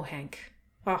 NoHo Hank.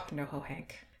 Oh, NoHo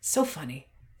Hank. So funny.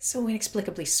 So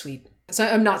inexplicably sweet. So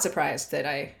I'm not surprised that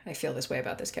I feel this way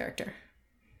about this character.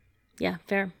 Yeah,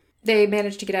 fair. They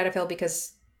managed to get out of hell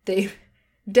because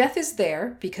Death is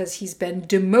there because he's been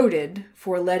demoted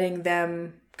for letting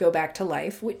them go back to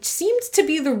life, which seems to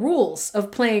be the rules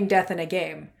of playing Death in a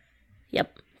game.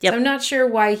 Yep. So I'm not sure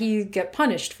why he got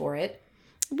punished for it.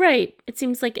 Right. It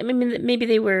seems like, maybe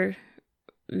they were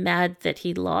mad that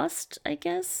he lost, I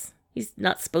guess. He's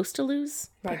not supposed to lose,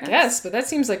 perhaps. I guess, but that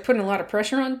seems like putting a lot of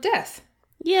pressure on Death.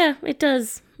 Yeah, it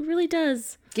does. It really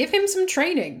does. Give him some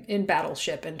training in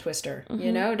Battleship and Twister,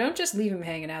 Don't just leave him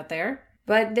hanging out there.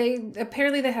 But they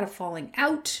had a falling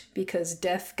out because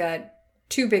Death got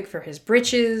too big for his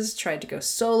britches, tried to go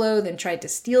solo, then tried to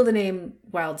steal the name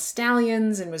Wild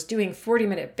Stallions and was doing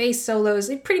 40-minute bass solos.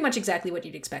 Pretty much exactly what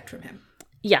you'd expect from him.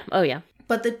 Yeah, oh yeah.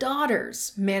 But the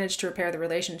daughters managed to repair the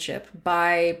relationship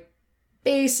by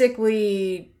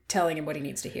basically telling him what he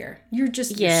needs to hear. You're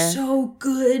so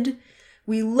good.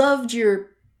 We loved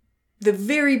the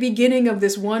very beginning of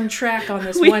this one track on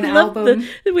this one album.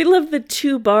 We love the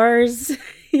 2 bars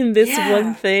in this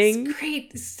one thing. It's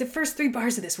great. The first 3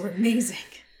 bars of this were amazing.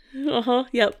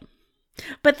 Yep.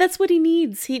 But that's what he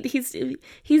needs.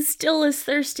 He's still as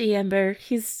thirsty, Amber.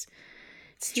 It's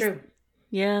true.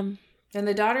 Yeah. And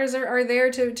the daughters are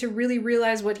there to really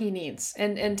realize what he needs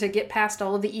and to get past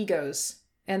all of the egos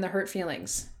and the hurt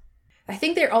feelings. I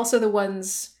think they're also the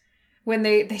ones when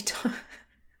they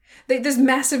this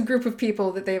massive group of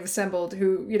people that they've assembled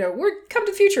who, we're come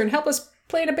to the future and help us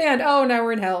play in a band. Oh, now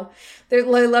we're in hell. I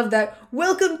love that.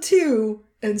 Welcome to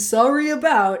and sorry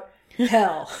about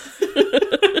hell.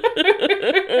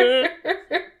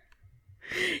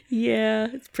 Yeah,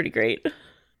 it's pretty great.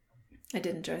 I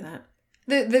did enjoy that.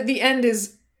 The end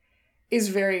is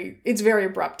very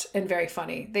abrupt and very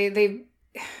funny.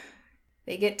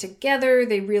 They get together,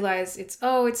 they realize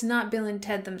it's not Bill and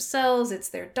Ted themselves, it's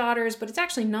their daughters, but it's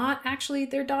actually not actually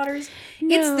their daughters.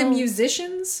 No. It's the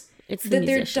musicians.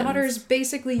 Their daughters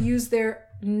basically use their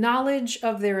knowledge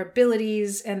of their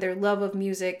abilities and their love of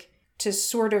music to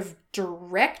sort of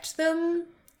direct them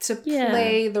to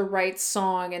play the right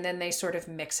song, and then they sort of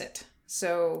mix it.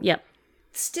 So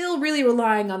still really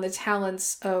relying on the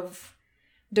talents of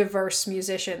diverse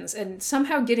musicians and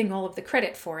somehow getting all of the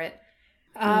credit for it.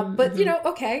 But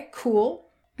okay, cool.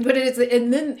 But it is,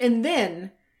 and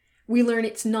then we learn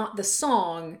it's not the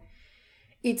song;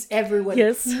 it's everyone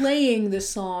playing the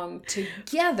song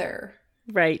together.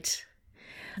 Right.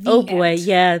 Oh boy,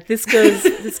 yeah, this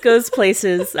goes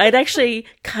places. I'd actually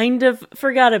kind of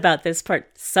forgot about this part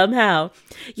somehow.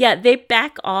 Yeah, they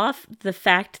back off the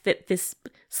fact that this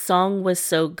song was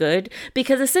so good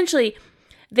because essentially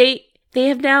they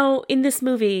have now in this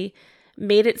movie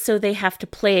made it so they have to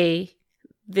play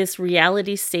this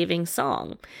reality saving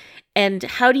song. And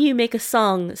how do you make a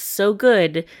song so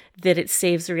good that it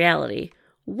saves reality?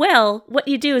 Well, what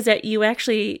you do is that you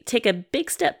actually take a big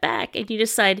step back and you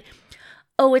decide,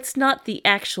 oh, it's not the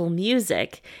actual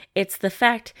music. It's the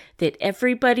fact that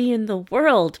everybody in the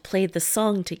world played the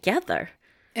song together.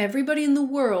 Everybody in the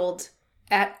world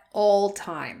at all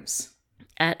times.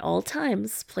 At all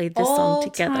times played this song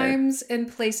together. All times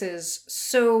and places.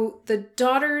 So the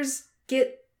daughters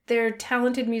get their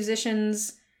talented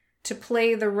musicians to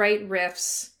play the right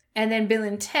riffs. And then Bill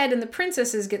and Ted and the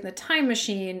princesses get in the time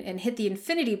machine and hit the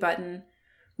infinity button,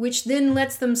 which then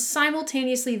lets them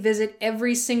simultaneously visit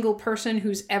every single person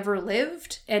who's ever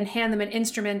lived and hand them an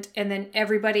instrument, and then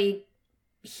everybody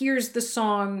hears the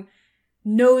song,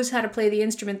 knows how to play the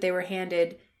instrument they were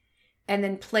handed, and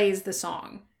then plays the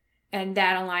song. And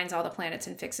that aligns all the planets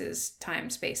and fixes time,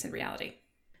 space, and reality.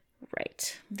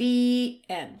 Right. The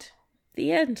end.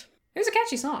 The end. It was a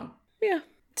catchy song. Yeah.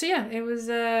 So yeah, it was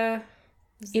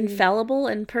infallible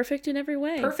and perfect in every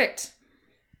way. Perfect.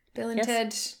 Bill and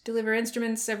Ted deliver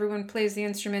instruments. Everyone plays the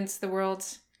instruments. The world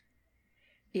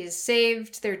is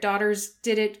saved. Their daughters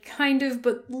did it kind of,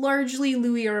 but largely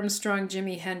Louis Armstrong,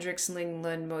 Jimi Hendrix,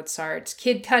 Lingland, Mozart,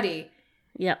 Kid Cudi.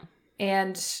 Yep.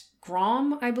 And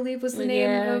Grom, I believe, was the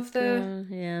name of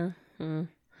the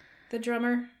the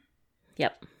drummer.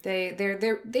 Yep.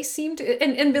 They seem to,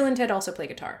 and Bill and Ted also play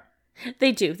guitar.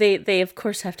 They do. They of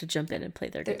course have to jump in and play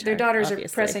their guitar. Their daughters obviously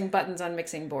are pressing buttons on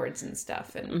mixing boards and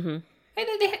stuff, and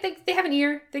they have an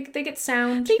ear. They get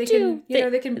sound. They do.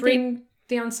 They can bring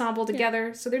the ensemble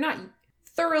together. So they're not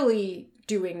thoroughly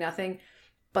doing nothing,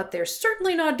 but they're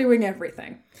certainly not doing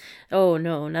everything. Oh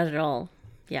no, not at all.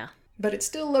 Yeah. But it's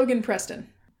still Logan Preston.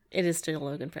 It is still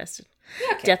Logan Preston.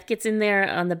 Yeah, okay. Death gets in there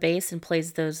on the bass and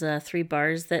plays those 3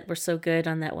 bars that were so good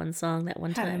on that one song that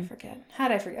one time. How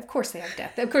did I forget? Of course they have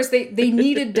Death. Of course they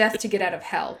needed Death to get out of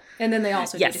hell. And then they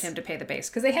also needed him to pay the bass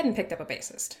because they hadn't picked up a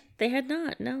bassist. They had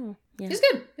not, no. Yeah. It was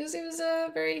good. It was a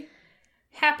very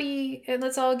happy and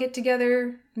let's all get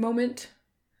together moment.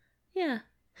 Yeah.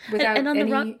 Without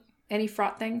any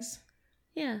fraught things.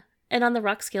 Yeah. And on the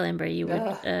rock scale, Amber, you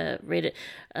would rate it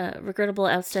regrettable,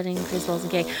 outstanding, Graceballs,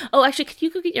 and gay. Oh, actually, could you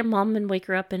go get your mom and wake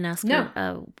her up and ask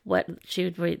her what she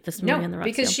would rate this movie on the rock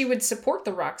scale? Because she would support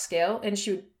the rock scale and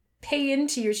she would pay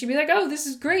into you. She'd be like, oh, this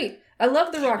is great. I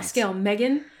love the rock scale,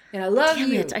 Megan, and I love you.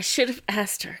 Damn it, I should have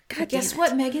asked her. God, guess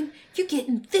what, Megan? You're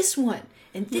getting this one.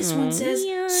 And this one says,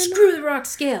 screw the rock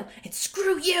scale and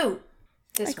screw you.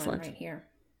 This one right here.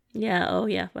 Yeah, oh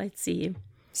yeah, I see you.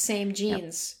 Same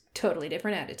jeans. Yep. Totally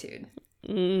different attitude.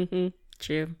 Mm-hmm.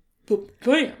 True.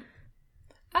 Bam.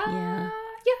 Yeah.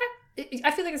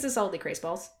 I feel like it's a solidly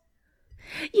Crazeballs.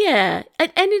 Yeah,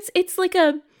 and it's like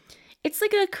a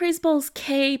Crazeballs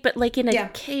K, but like in a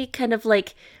K kind of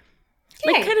like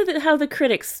kind of how the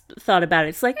critics thought about it.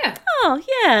 It's like, oh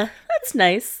yeah, that's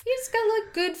nice. It's got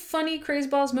like good, funny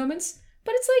Crazeballs moments,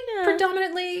 but it's like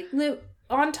predominantly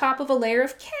on top of a layer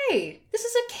of K. This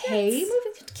is a K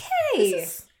movie. K.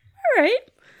 All right.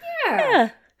 Yeah.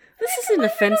 This isn't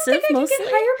offensive, I mostly.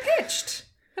 Get higher pitched.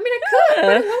 I mean, I could,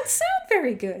 but it won't sound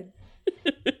very good.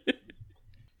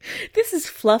 This is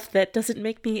fluff that doesn't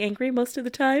make me angry most of the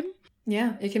time.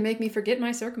 Yeah, it can make me forget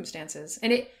my circumstances.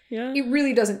 And it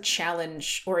really doesn't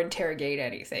challenge or interrogate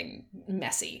anything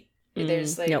messy.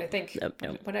 There's I think,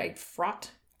 fraught?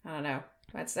 I don't know.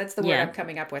 That's the word I'm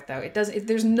coming up with, though.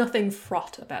 There's nothing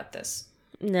fraught about this.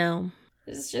 No.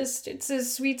 It's a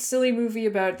sweet, silly movie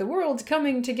about the world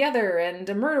coming together and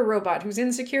a murder robot who's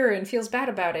insecure and feels bad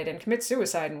about it and commits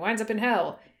suicide and winds up in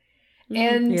hell.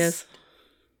 And,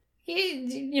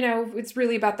 it's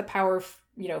really about the power of,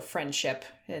 friendship.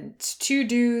 And 2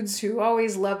 dudes who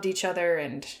always loved each other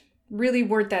and really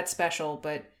weren't that special,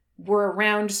 but were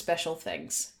around special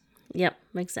things. Yep,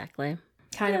 exactly.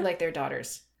 Kind of like their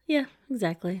daughters. Yeah,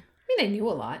 exactly. I mean, they knew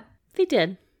a lot. They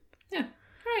did. Yeah,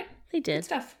 all right. They did. Good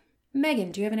stuff.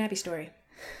 Megan, do you have an happy story?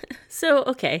 So,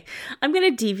 okay, I'm going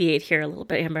to deviate here a little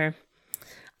bit, Amber.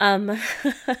 I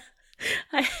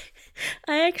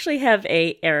actually have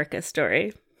a Erica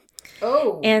story.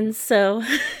 Oh. And so...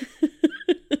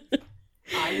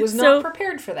 I was not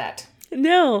prepared for that.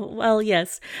 No, well,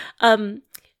 yes.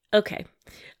 Okay.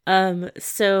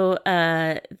 So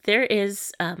there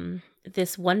is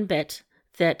this one bit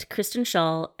that Kristen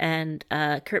Schaal and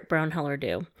Kurt Braunheller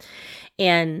do.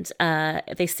 And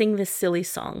they sing this silly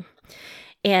song.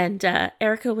 And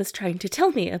Erica was trying to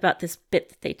tell me about this bit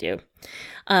that they do.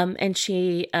 And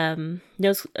she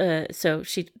knows, so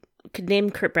she could name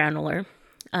Kurt Braunohler.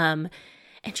 And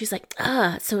she's like,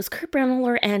 so it's Kurt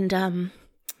Braunohler and,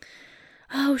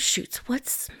 oh, shoot,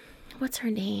 what's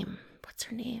her name? What's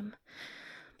her name?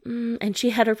 And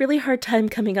she had a really hard time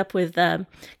coming up with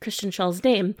Christian Schall's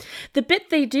name. The bit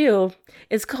they do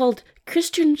is called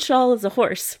Christian Schall is a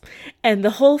Horse. And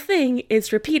the whole thing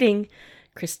is repeating,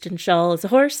 Christian Schall is a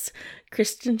horse,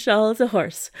 Christian Schall is a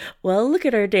horse. Well, look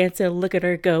at her dance and look at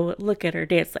her go, look at her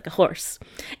dance like a horse.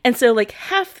 And so like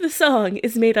half the song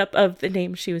is made up of the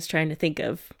name she was trying to think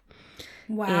of.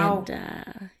 Wow.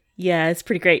 And yeah, it's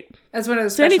pretty great. That's one of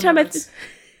those So special moments.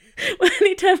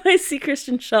 Anytime I see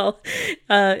Christian Schall,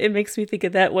 it makes me think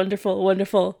of that wonderful,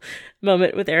 wonderful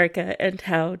moment with Erica and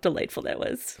how delightful that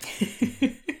was.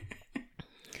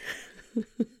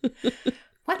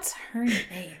 What's her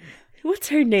name? What's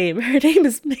her name? Her name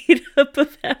is made up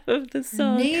of half of the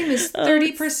song. Her name is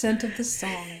 30% of the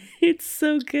song. It's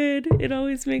so good. It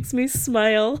always makes me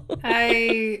smile.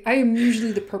 I am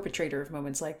usually the perpetrator of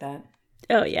moments like that.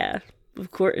 Oh, yeah, of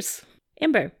course.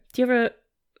 Amber, do you have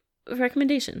a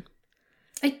recommendation?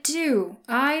 I do.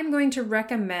 I am going to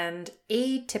recommend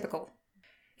Atypical.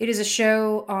 It is a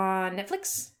show on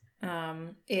Netflix.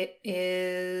 It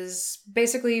is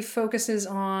basically focuses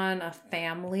on a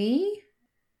family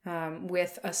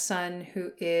with a son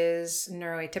who is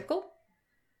neuroatypical.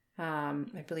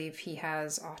 I believe he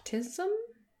has autism.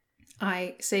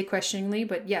 I say questioningly,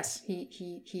 but yes,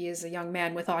 he is a young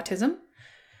man with autism,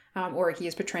 or he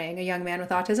is portraying a young man with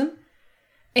autism.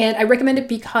 And I recommend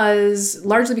it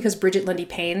largely because Bridget Lundy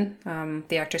Payne,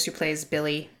 the actress who plays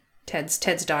Billy,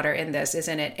 Ted's daughter in this, is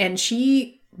in it. And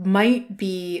she might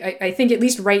be, I think at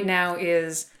least right now,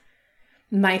 is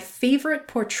my favorite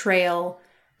portrayal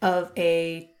of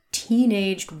a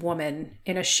teenaged woman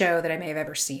in a show that I may have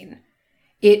ever seen.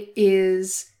 It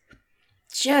is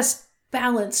just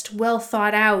balanced, well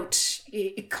thought out,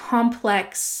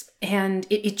 complex, and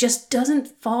it just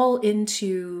doesn't fall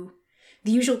into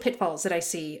the usual pitfalls that I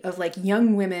see of like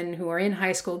young women who are in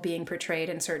high school being portrayed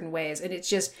in certain ways. And it's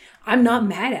just, I'm not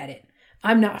mad at it.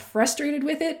 I'm not frustrated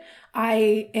with it.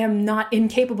 I am not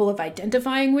incapable of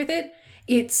identifying with it.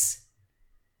 It's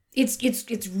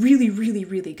really, really,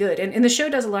 really good. And the show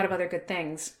does a lot of other good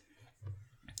things.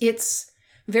 It's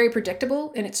very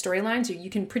predictable in its storyline, so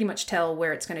you can pretty much tell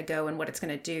where it's going to go and what it's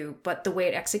going to do. But the way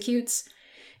it executes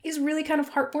is really kind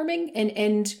of heartwarming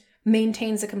and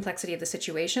maintains the complexity of the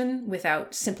situation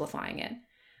without simplifying it.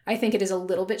 I think it is a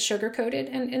little bit sugar-coated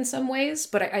in some ways,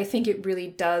 but I think it really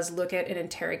does look at and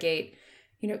interrogate,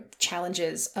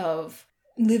 challenges of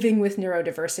living with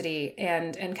neurodiversity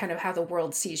and kind of how the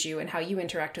world sees you and how you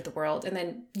interact with the world. And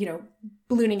then,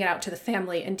 ballooning it out to the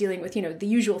family and dealing with, the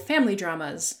usual family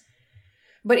dramas.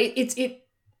 But I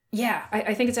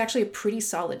think it's actually a pretty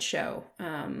solid show.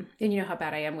 And you know how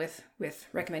bad I am with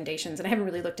recommendations. And I haven't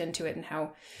really looked into it and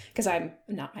how, because I'm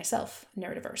not myself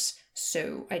neurodiverse.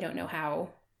 So I don't know how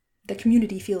the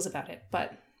community feels about it.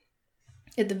 But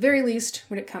at the very least,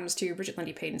 when it comes to Bridget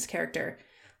Lundy Payton's character,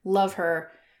 love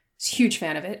her. Huge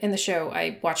fan of it. In the show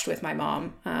I watched with my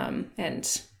mom.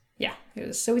 And yeah,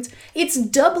 it's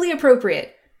doubly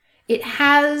appropriate. It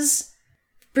has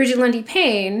Bridget Lundy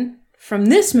Payne from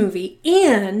this movie,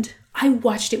 and I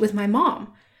watched it with my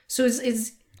mom. So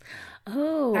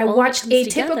I watched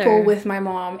Atypical with my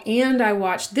mom, and I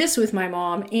watched this with my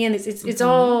mom, and it's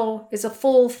a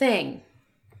full thing.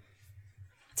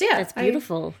 So yeah, that's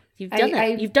beautiful. You've done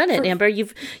it. You've done it, Amber.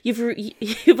 You've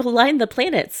aligned the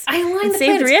planets. I aligned the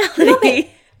saved planets. reality.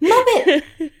 Love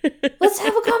it. Let's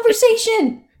have a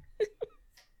conversation.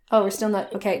 Oh, we're still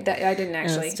not okay. I didn't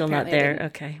actually. Still not there.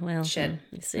 Okay. Well, shit.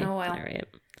 Let's see. Oh well. All right.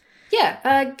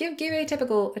 Yeah. Give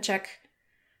Atypical a check.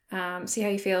 See how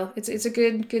you feel. It's a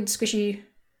good squishy,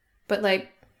 but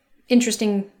like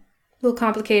interesting, a little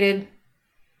complicated,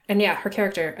 and yeah, her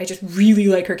character. I just really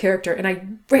like her character, and I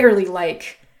rarely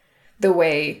like the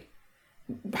way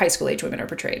high school age women are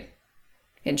portrayed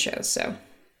in shows. So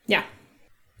yeah.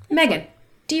 Megan,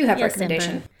 do you have a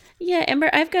recommendation? Amber. Yeah, Amber,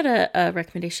 I've got a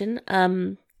recommendation.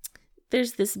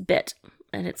 There's this bit,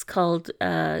 and it's called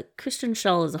Christian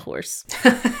Schall is a Horse.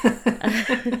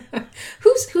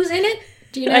 Who's in it?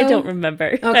 Do you know? I don't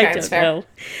remember. Okay, I don't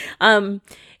know.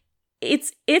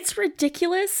 It's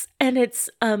ridiculous, and it's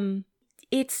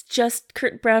just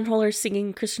Kurt Braunohler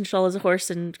singing Christian Schall is a Horse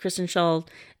and Christian Schall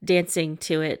dancing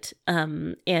to it.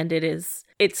 And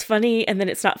it's funny, and then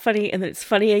it's not funny, and then it's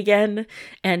funny again.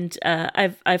 And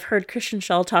I've heard Christian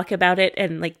Schall talk about it,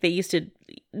 and like they used to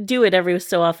do it every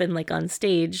so often, like on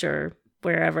stage or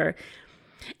wherever.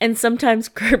 And sometimes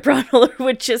Kurt Braunohler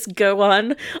would just go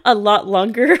on a lot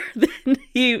longer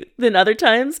than other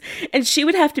times. And she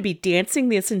would have to be dancing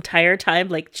this entire time,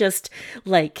 like just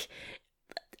like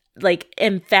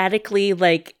emphatically,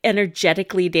 like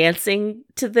energetically dancing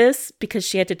to this because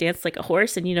she had to dance like a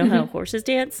horse, and you know how horses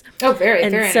dance. Oh, very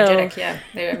energetic. Yeah,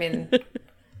 I mean,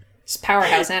 it's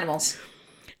powerhouse animals.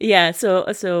 Yeah,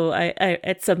 so I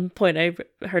at some point I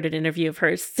heard an interview of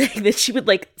her saying that she would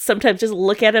like sometimes just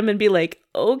look at him and be like,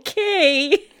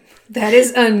 "Okay, that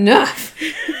is enough."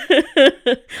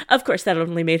 Of course, that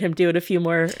only made him do it a few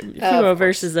more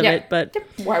verses of it, but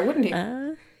why wouldn't he?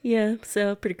 Yeah,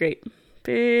 so pretty great,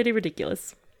 pretty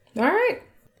ridiculous. All right,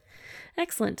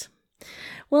 excellent.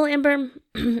 Well, Amber,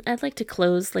 I'd like to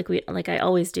close like I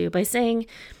always do by saying,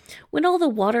 when all the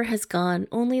water has gone,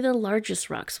 only the largest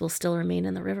rocks will still remain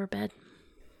in the riverbed.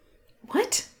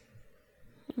 What?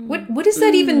 What is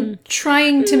that even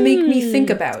trying to make me think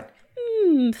about?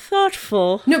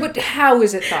 Thoughtful. No, but how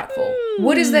is it thoughtful?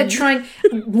 What is that trying?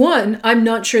 One, I'm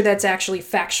not sure that's actually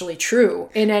factually true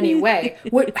in any way.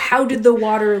 How did the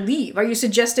water leave? Are you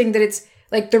suggesting that it's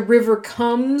like the river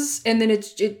comes and then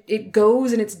it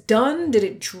goes and it's done? Did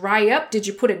it dry up? Did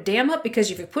you put a dam up?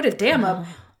 Because if you put a dam up,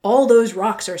 all those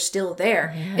rocks are still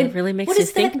there. Yeah, it really makes you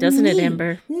think, doesn't it,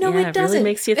 Amber? No, it doesn't. It really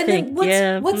makes you think.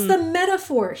 What's the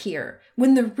metaphor here?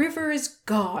 When the river is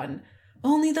gone,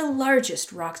 only the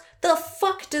largest rocks. The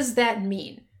fuck does that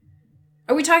mean?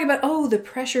 Are we talking about, the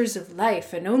pressures of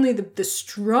life and only the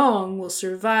strong will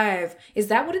survive? Is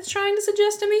that what it's trying to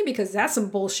suggest to me? Because that's some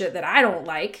bullshit that I don't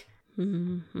like.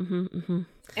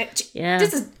 Yeah.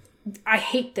 I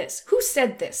hate this. Who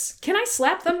said this? Can I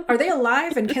slap them? Are they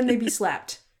alive and can they be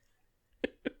slapped?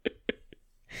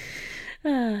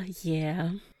 Yeah.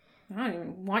 I don't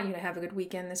even want you to have a good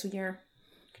weekend this year.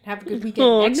 Have a good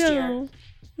weekend next year. Have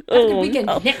a good weekend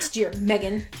next year,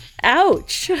 Megan.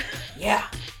 Ouch. Yeah.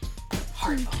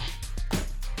 Hardball.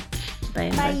 Bye.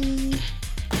 Bye.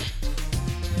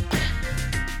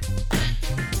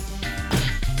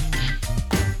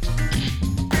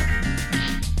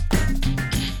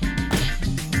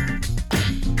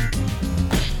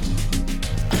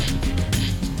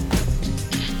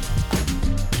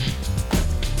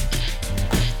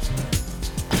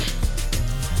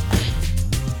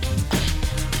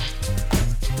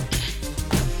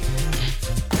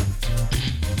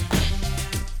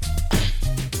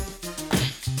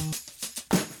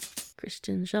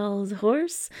 Christian Shaw is a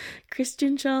horse.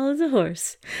 Christian Shaw is a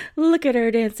horse. Look at her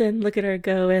dancing, look at her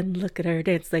go, and look at her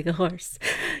dance like a horse.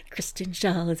 Christian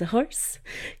Shaw is a horse.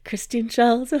 Christian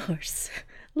Shaw is a horse.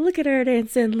 Look at her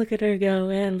dancing, look at her go,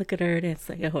 and look at her dance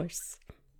like a horse.